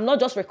 I'm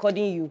not just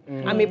recording you.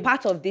 I'm a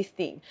part of this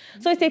thing.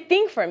 So it's a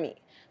thing for me.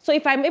 So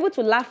if I'm able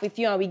to laugh with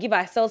you and we give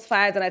ourselves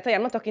fires and I tell you,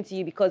 I'm not talking to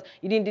you because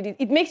you didn't do this,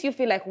 it makes you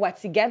feel like we're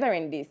together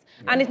in this.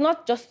 And it's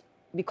not just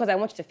because I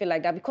want you to feel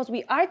like that, because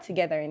we are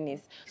together in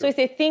this. So it's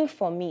a thing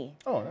for me.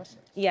 Oh, that's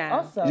nice. Yeah.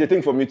 Awesome. It's a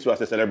thing for me too as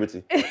a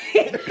celebrity. So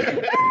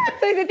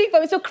it's a thing for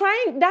me. So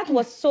crying, that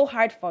was so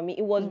hard for me.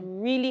 It was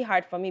really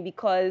hard for me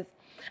because,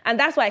 and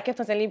that's why I kept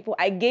on telling people,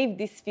 I gave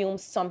this film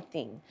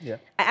something. Yeah.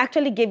 I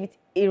actually gave it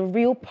a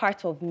real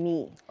part of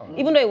me.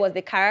 Even though it was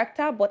the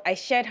character, but I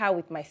shared her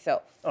with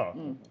myself.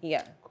 Oh,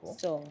 Yeah. Cool.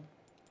 So.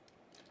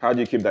 How do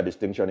you keep that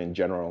distinction in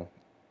general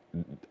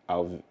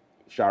of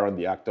Sharon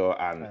the actor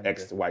and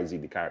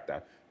XYZ the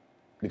character?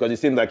 Because it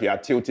seems like you are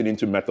tilting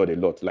into method a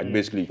lot. Like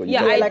basically, Yeah,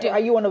 So, I like, do. are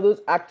you one of those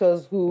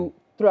actors who,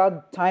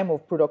 throughout time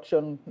of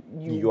production,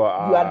 you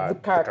are the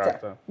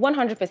character?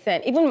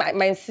 100%. Even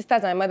my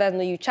sisters and my mothers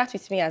know you chat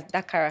with me as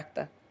that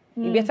character.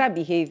 You better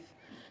behave.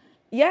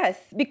 Yes,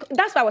 because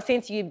that's what I was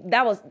saying to you.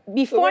 That was So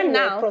before when you were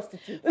a now.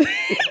 prostitute.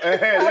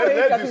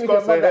 let's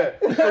discuss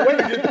it. So when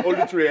you did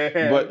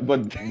Olutri,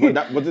 but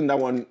that wasn't that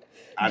one.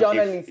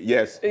 Journalist.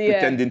 Yes, Yeah.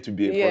 pretending to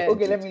be a Yeah.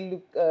 prostitute. Okay, let me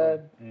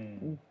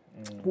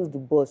look. Who's the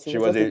boss? She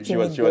was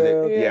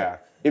a yeah.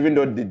 Even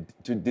though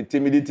the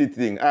timidity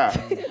thing,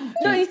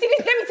 No, you see,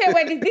 let me tell you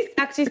why this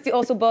actually still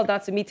also boils down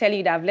to me telling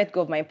you that I've let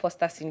go of my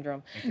imposter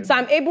syndrome. So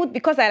I'm able,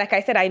 because like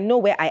I said, I know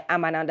where I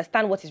am and I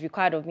understand what is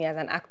required of me as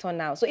an actor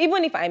now. So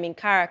even if I'm in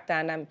character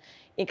and I'm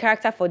in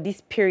character for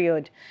this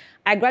period,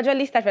 I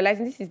gradually start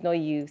realizing this is not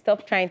you.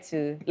 Stop trying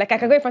to, like I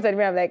can go in front of the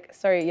mirror, I'm like,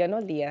 sorry, you're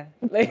not Leah.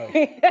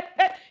 Like,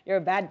 you're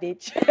a bad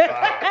bitch.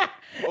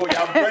 oh, you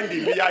have joined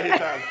the Leah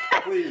haters,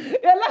 please.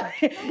 You're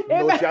like,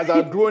 no, she has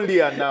outgrown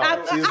Leah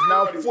now. She's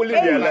now fully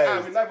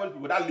realized.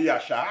 With that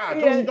Leah, I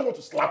don't want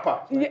to slap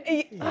her.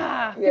 people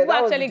that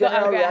was actually the got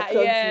general angry. reaction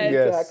to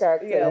Yes. to her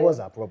character. That was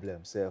her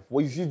problem, Seth.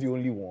 Well, she's the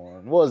only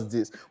one. What's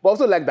this? But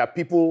also like that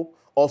people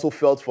also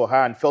felt for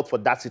her and felt for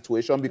that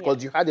situation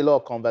because you had a lot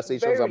of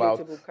conversations Very about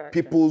relatable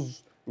character.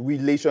 people's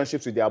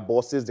relationships with their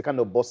bosses, the kind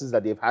of bosses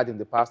that they've had in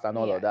the past and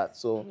all of that.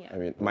 So I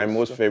mean, my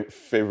most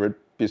favorite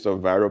piece of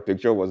viral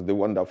picture was the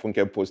one that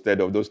Funke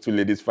posted of those two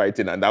ladies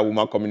fighting and that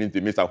woman coming into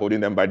the midst and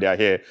holding them by their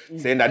hair,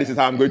 saying that this is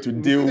how I'm going to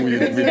deal with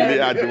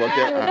Leah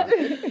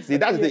Jumoke. See,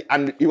 that's the,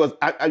 and it was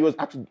actually,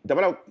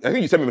 I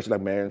think you sent me a message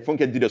like, man,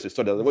 Funke did us a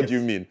story. What do you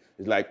mean?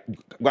 It's like,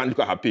 go and look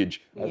at her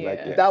page. I was like,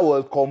 yeah. that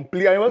was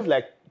complete. And it was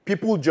like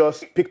people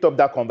just picked up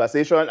that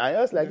conversation and I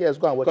was like, yes,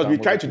 go and watch. Because we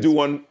tried to do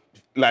one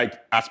like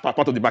as part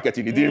of the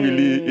marketing. It didn't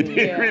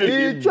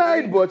really. He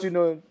tried, but you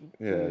know.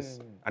 Yes.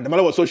 And the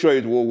man was so sure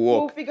it will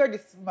We'll work. figure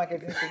this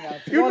marketing thing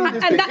out. You know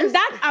this And thing.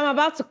 that I'm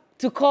about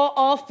to call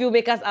all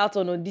filmmakers out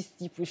on this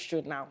people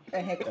show now.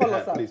 Call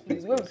us out, Please,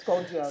 please. please, We've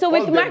called you out. So Call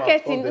with them out, call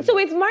marketing, them so out.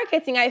 with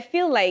marketing, I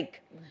feel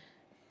like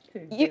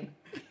you.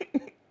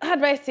 How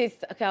do I say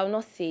it? Okay, I will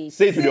not say it.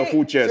 Say it with your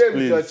full chest, Say it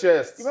with your please.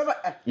 chest. Remember,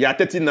 You're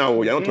 30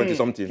 now, you're not 20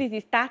 something. Please,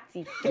 it's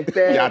 30.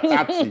 You're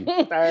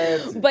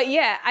 30. But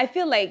yeah, I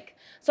feel like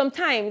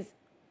sometimes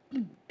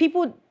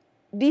people,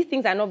 these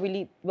things are not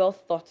really well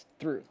thought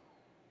through.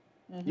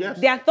 Yes.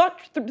 They are thought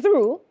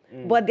through,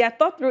 but they are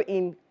thought through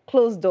in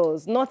closed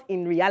doors, not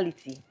in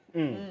reality.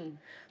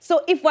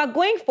 So if we're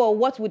going for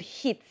what would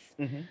hit,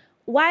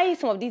 why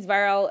some of these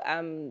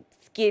viral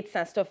skits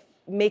and stuff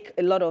make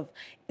a lot of,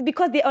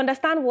 because they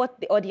understand what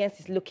the audience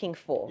is looking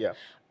for. Yeah.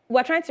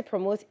 We're trying to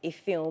promote a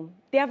film.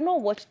 They have not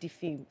watched the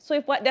film. So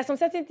if there's some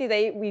certain things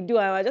that we do,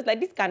 and I'm just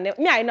like, this can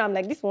never, me, I know, I'm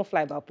like, this won't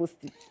fly, but I'll post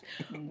it.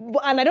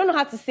 And I don't know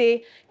how to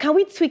say, can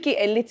we tweak it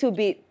a little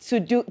bit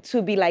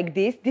to be like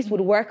this? This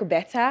would work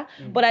better.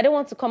 But I don't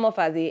want to come off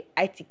as a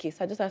ITK,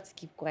 so I just have to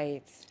keep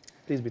quiet.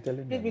 Please be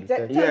telling Please them. be Be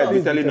tell Yeah, us.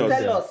 be telling us.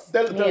 Tell us.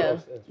 Tell Yeah.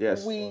 us.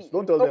 Yes. We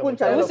Don't tell them. open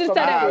Tell channel. us. We should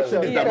start Ah, that.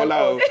 This is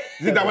Damola.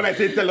 This is Damola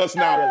said, tell us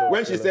now.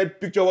 When she said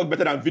picture works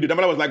better than video,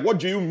 Damola was like, what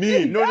do you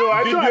mean? No,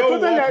 I video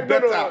totally works like,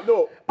 better.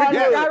 no. On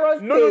Yes.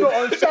 Sharon's No, page.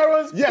 on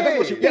Sharon's Yes, that's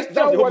what she, yes, that was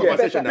the whole Picture works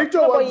conversation better. now. Picture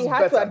No, but works he had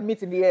better. to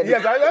admit in the end.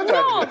 Yes, I have to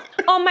No, admit.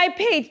 on my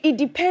page, it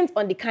depends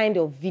on the kind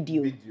of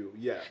video. Video,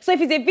 yeah. So if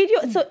it's a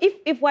video, so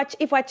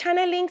if we're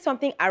channeling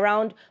something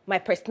around my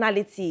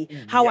personality,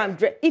 how I'm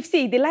dressed,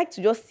 they like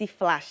to just see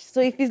flash.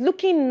 So if it's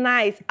looking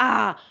nice,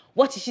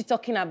 what is she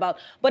talking about?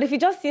 But if it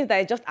just seems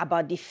that it's just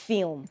about the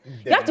film,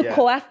 you have to yeah.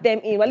 coerce them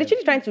in. We're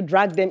literally trying to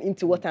drag them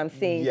into what I'm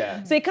saying.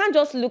 Yeah. So it can't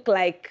just look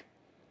like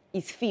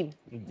it's film.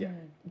 Yeah.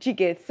 Do you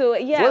get? So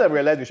yeah. So what I've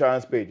realized with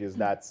Sharon's page is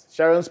that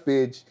Sharon's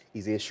page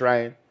is a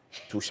shrine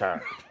to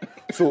Sharon.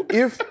 So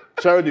if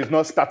Sharon is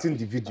not starting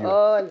the video,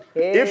 Oh,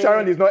 hey. if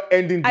Sharon is not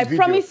ending the I video,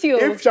 promise you,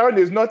 if Sharon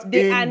is not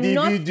they are in the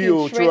not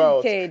video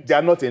throughout, interested. they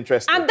are not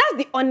interested. And that's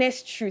the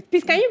honest truth.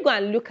 Please, can you go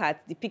and look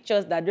at the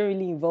pictures that don't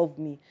really involve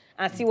me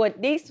and see what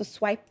they used to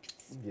swipe?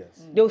 Yes.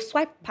 They'll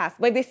swipe past,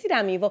 but if they see that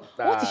I'm involved,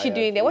 what is she yeah,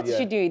 doing there? What is yeah.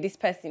 she doing with this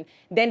person?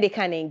 Then they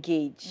can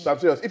engage. So I'm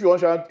serious. If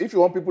you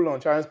want people on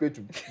Sharon's page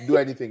to do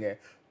anything,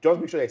 just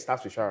make sure it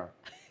starts with Sharon.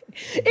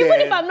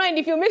 Even if I'm not in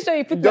the film, make sure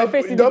you put my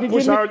face in the Don't put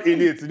beginning. Sharon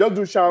in it. Just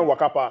do Sharon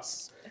Waka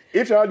Pass.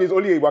 If Sharon is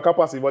only a Waka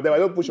Pass, but then I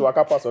don't push a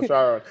Waka Pass of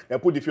Sharon, then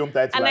put the film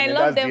title. And I then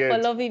love that's them the for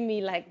end. loving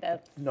me like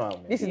that. No, man.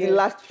 This is the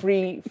last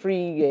free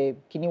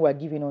Kini we're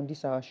giving on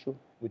this our show.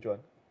 Which one?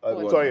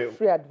 What? Sorry.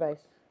 Free advice.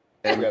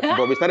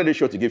 But we started the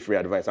show to give free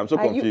advice. I'm so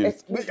Are you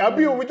confused. I'll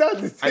be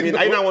without this. I mean,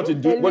 I now want to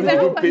do, what Elisa,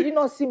 did we did do? you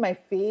not see my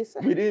face?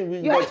 We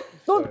didn't, You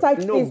don't type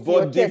No, things to but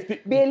your the chest. pe-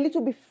 Be a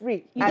little bit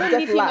free. You and don't just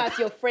need him laugh. as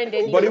your friend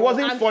anymore. But it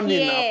wasn't I'm funny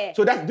here. now.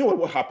 So that's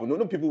what happened.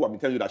 No people have been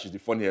telling you that she's the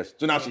funniest.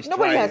 So now she's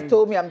Nobody trying. has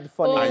told me I'm the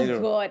Oh, funniest.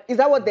 know. God. Is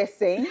that what they're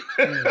saying?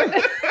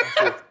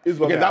 It's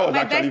what Okay, that was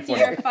My actually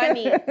bestie,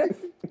 funny. you're funny.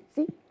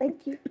 See,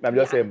 thank you. I'm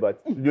just saying,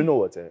 but you know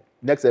what?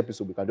 Next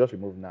episode, we can just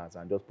remove Naz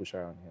and just push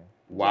her on here.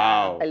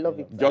 Wow. I love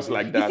it. Just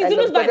like You that. see,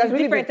 Zulu's Because vibe there's is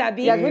really different, been-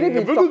 Abi. there's really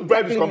The been Bruno's vibe is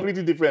tackling-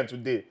 completely different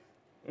today.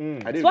 I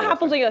didn't So what know happens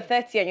that. when you're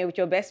 30 and you're with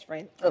your best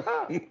friend?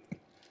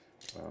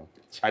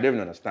 I don't even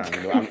understand.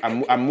 You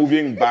know, I'm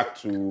moving back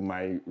to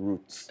my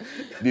roots,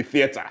 the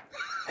theater.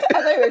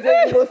 I thought you were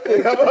saying most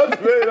things.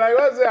 Like,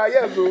 what's that?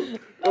 Yes,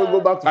 we'll go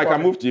back to I can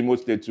farming. move to Imo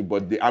State too,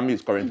 but the army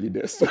is currently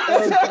there. So.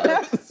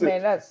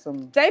 Man, that's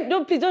some.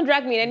 So please don't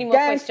drag me in any more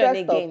Gangster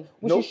question stuff. again.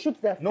 We No, should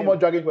shoot that. No film. more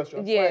dragging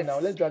questions. Yes. Fine, now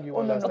let's drag you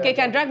one last time. Okay,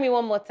 can drag me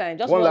one more time?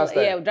 Just One last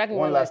time. Yeah, drag me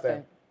one last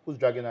time. Who's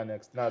dragging her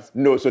next? Naz.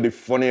 No, so the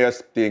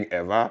funniest thing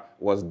ever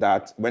was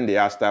that when they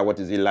asked her what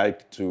is it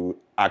like to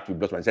act with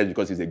Blossman, she said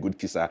because he's a good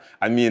kisser.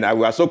 I mean, I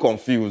was so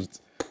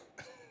confused.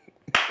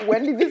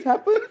 When did this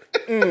happen?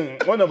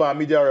 One of our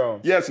media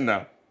rounds. Yes,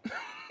 now.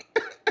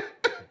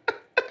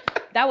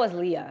 That was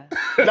Leah.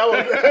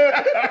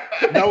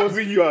 That was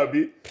in you,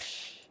 Abi.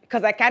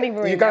 Because I can't even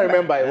remember. You can't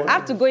remember it, I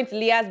have to go into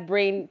Leah's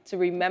brain to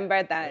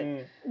remember that.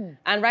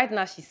 And right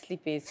now she's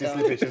sleeping. So. She's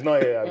sleeping. She's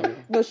not here, Abi.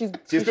 No, she's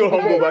She's still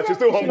hungover. She's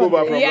still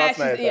hungover from yeah, last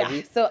night. yeah.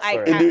 Abi. So I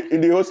Sorry. can't.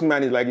 In the host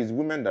man is like it's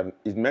men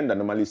that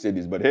normally say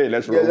this, but hey,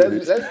 let's Yeah, roll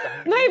with let's,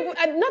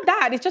 it. Not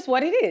that. It's just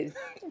what it is.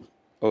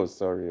 Oh,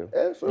 sorry.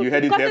 so- You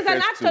heard it Because there as an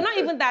first actor, too. not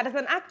even that. As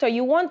an actor,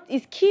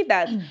 it's key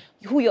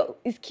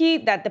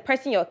that the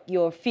person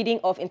you're feeding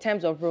off in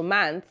terms of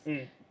romance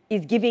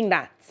is giving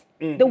that.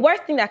 The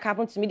worst thing that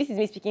happened to me. This is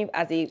me speaking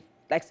as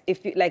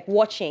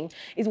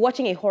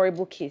watching a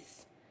horrible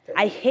kiss.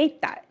 I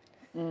hate that.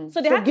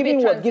 So they So had to be a giving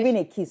what? transition. Giving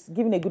a kiss.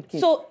 Giving a good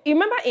kiss. So you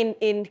remember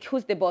in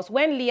Who's the Boss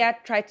when Leah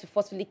tried to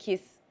forcefully kiss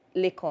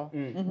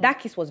Lekon, that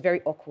kiss was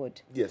very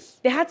awkward. Yes.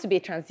 There had to be a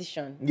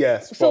transition.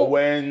 Yes, for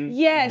when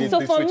so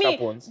the for switch me,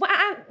 happens. but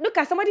look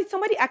at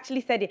somebody actually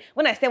said it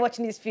when I started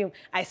watching this film.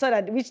 I saw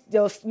that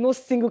there was no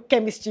single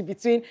chemistry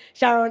between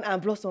Sharon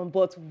and Blossom,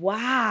 but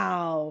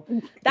wow,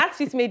 that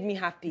twist made me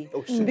happy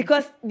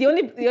because the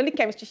only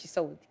chemistry she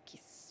saw was the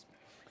kiss.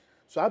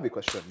 So I have a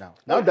question now.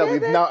 Now that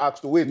we've now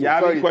asked, wait, You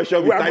have a sorry. question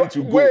with We are time go-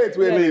 to go. Wait,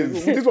 Yeah.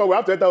 This one, we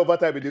have to enter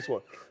overtime in this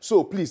one.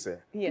 So please,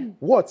 Yeah.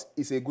 what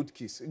is a good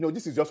kiss?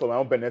 This is just for my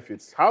own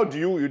benefits. How do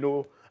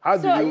you, how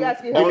do So you you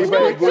asking- deliver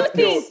No, a good two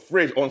things. kiss?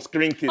 Phrase on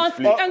screen kiss, On-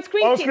 please. on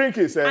screen On kiss screen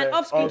kiss and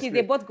off screen kiss,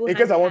 they both go In case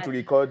hand I in want to hand.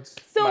 record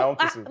my So own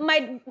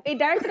kissing. a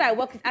director that I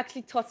work with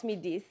actually taught me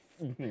this.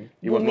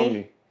 It was not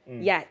me.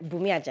 Yeah,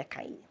 Bumi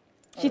Ajakai.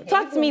 She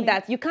taught me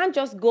that you can't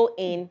just go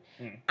in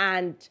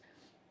and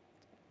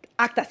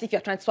act as if you're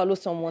trying to swallow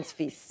someone's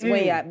face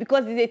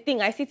because it's a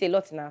thing. I see it a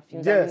lot in our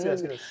films. Yes, I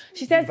mean, yes.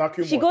 She says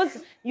Vacuum she works.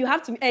 goes. You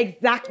have to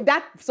exact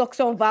that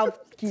suction valve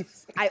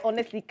kiss. I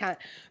honestly can't.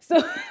 So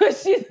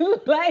she's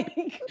like,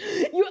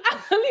 you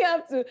actually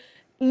have to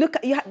look.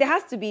 There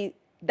has to be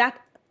that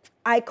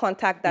eye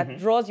contact that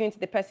draws you into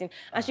the person.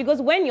 And she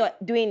goes, when you're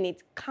doing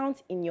it,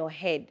 count in your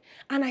head.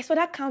 And I saw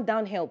that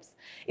countdown helps.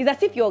 It's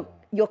as if you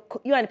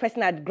and the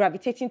person are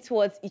gravitating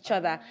towards each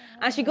other.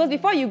 And she goes,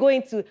 before you go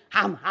into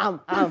ham.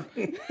 And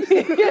she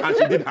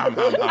did ham.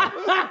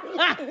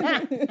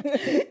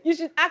 You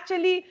should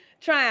actually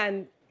try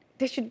and,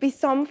 there should be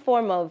some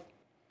form of,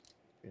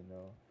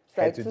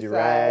 Head Side to to the side.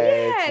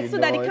 right. Yeah, so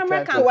that the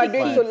camera trying to can So we're pick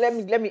doing. it. So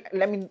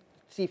let me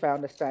see if I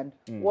understand.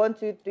 1,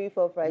 2, 3,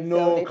 4, 5, No,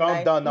 7, 8, count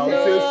 9, down now. 10,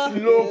 Say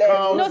slow 11.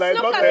 count. No, like,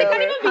 slow not count, it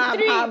can a- even be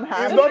 3.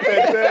 It's not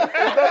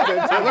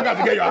a As long as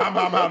you get your ham,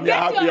 you're Get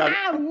happy. your and-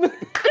 ham.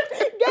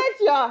 Get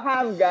your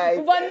ham,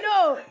 guys. But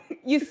no,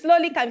 you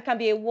slowly can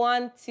be a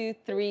 1, 2,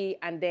 3,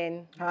 and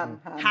then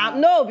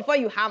Ham. No, before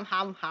you ham.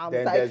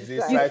 Then Side there's to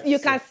this side. side You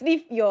to can side.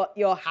 sniff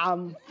your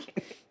ham.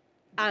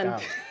 And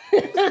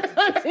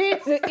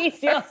to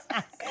eat your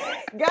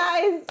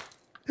Guys,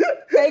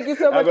 thank you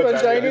so much for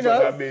joining This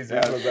was us. amazing.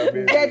 It was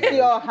amazing. Get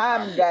your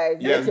ham, guys.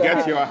 Yes,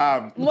 get your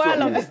ham.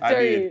 Moral of the I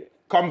story. mean,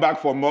 come back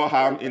for more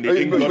ham in the Next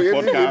English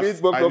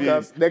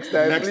podcast. Next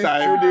time, next please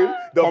time, tune in.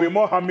 There'll be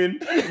more hamming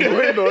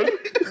going on.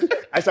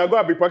 I shall go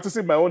and be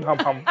practicing my own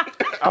ham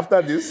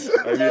after this.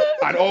 I mean,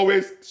 and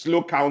always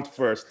slow count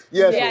first.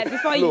 Yes, Yeah, so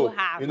before slow. you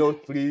ham.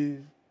 3,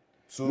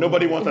 2.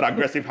 Nobody wants an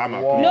aggressive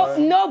hammer. One.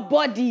 please.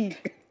 Nobody.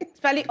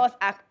 Especially us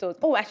actors.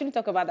 Oh, I shouldn't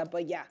talk about that,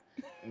 but yeah.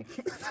 And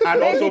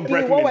also Basically,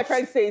 breath what we're mints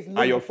trying to say is look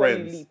are your before you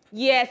friends. leap.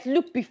 Yes,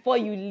 look before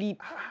you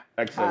leap.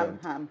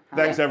 Excellent. Ham.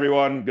 Thanks,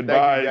 everyone. Thank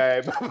Goodbye. you,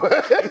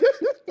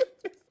 guys.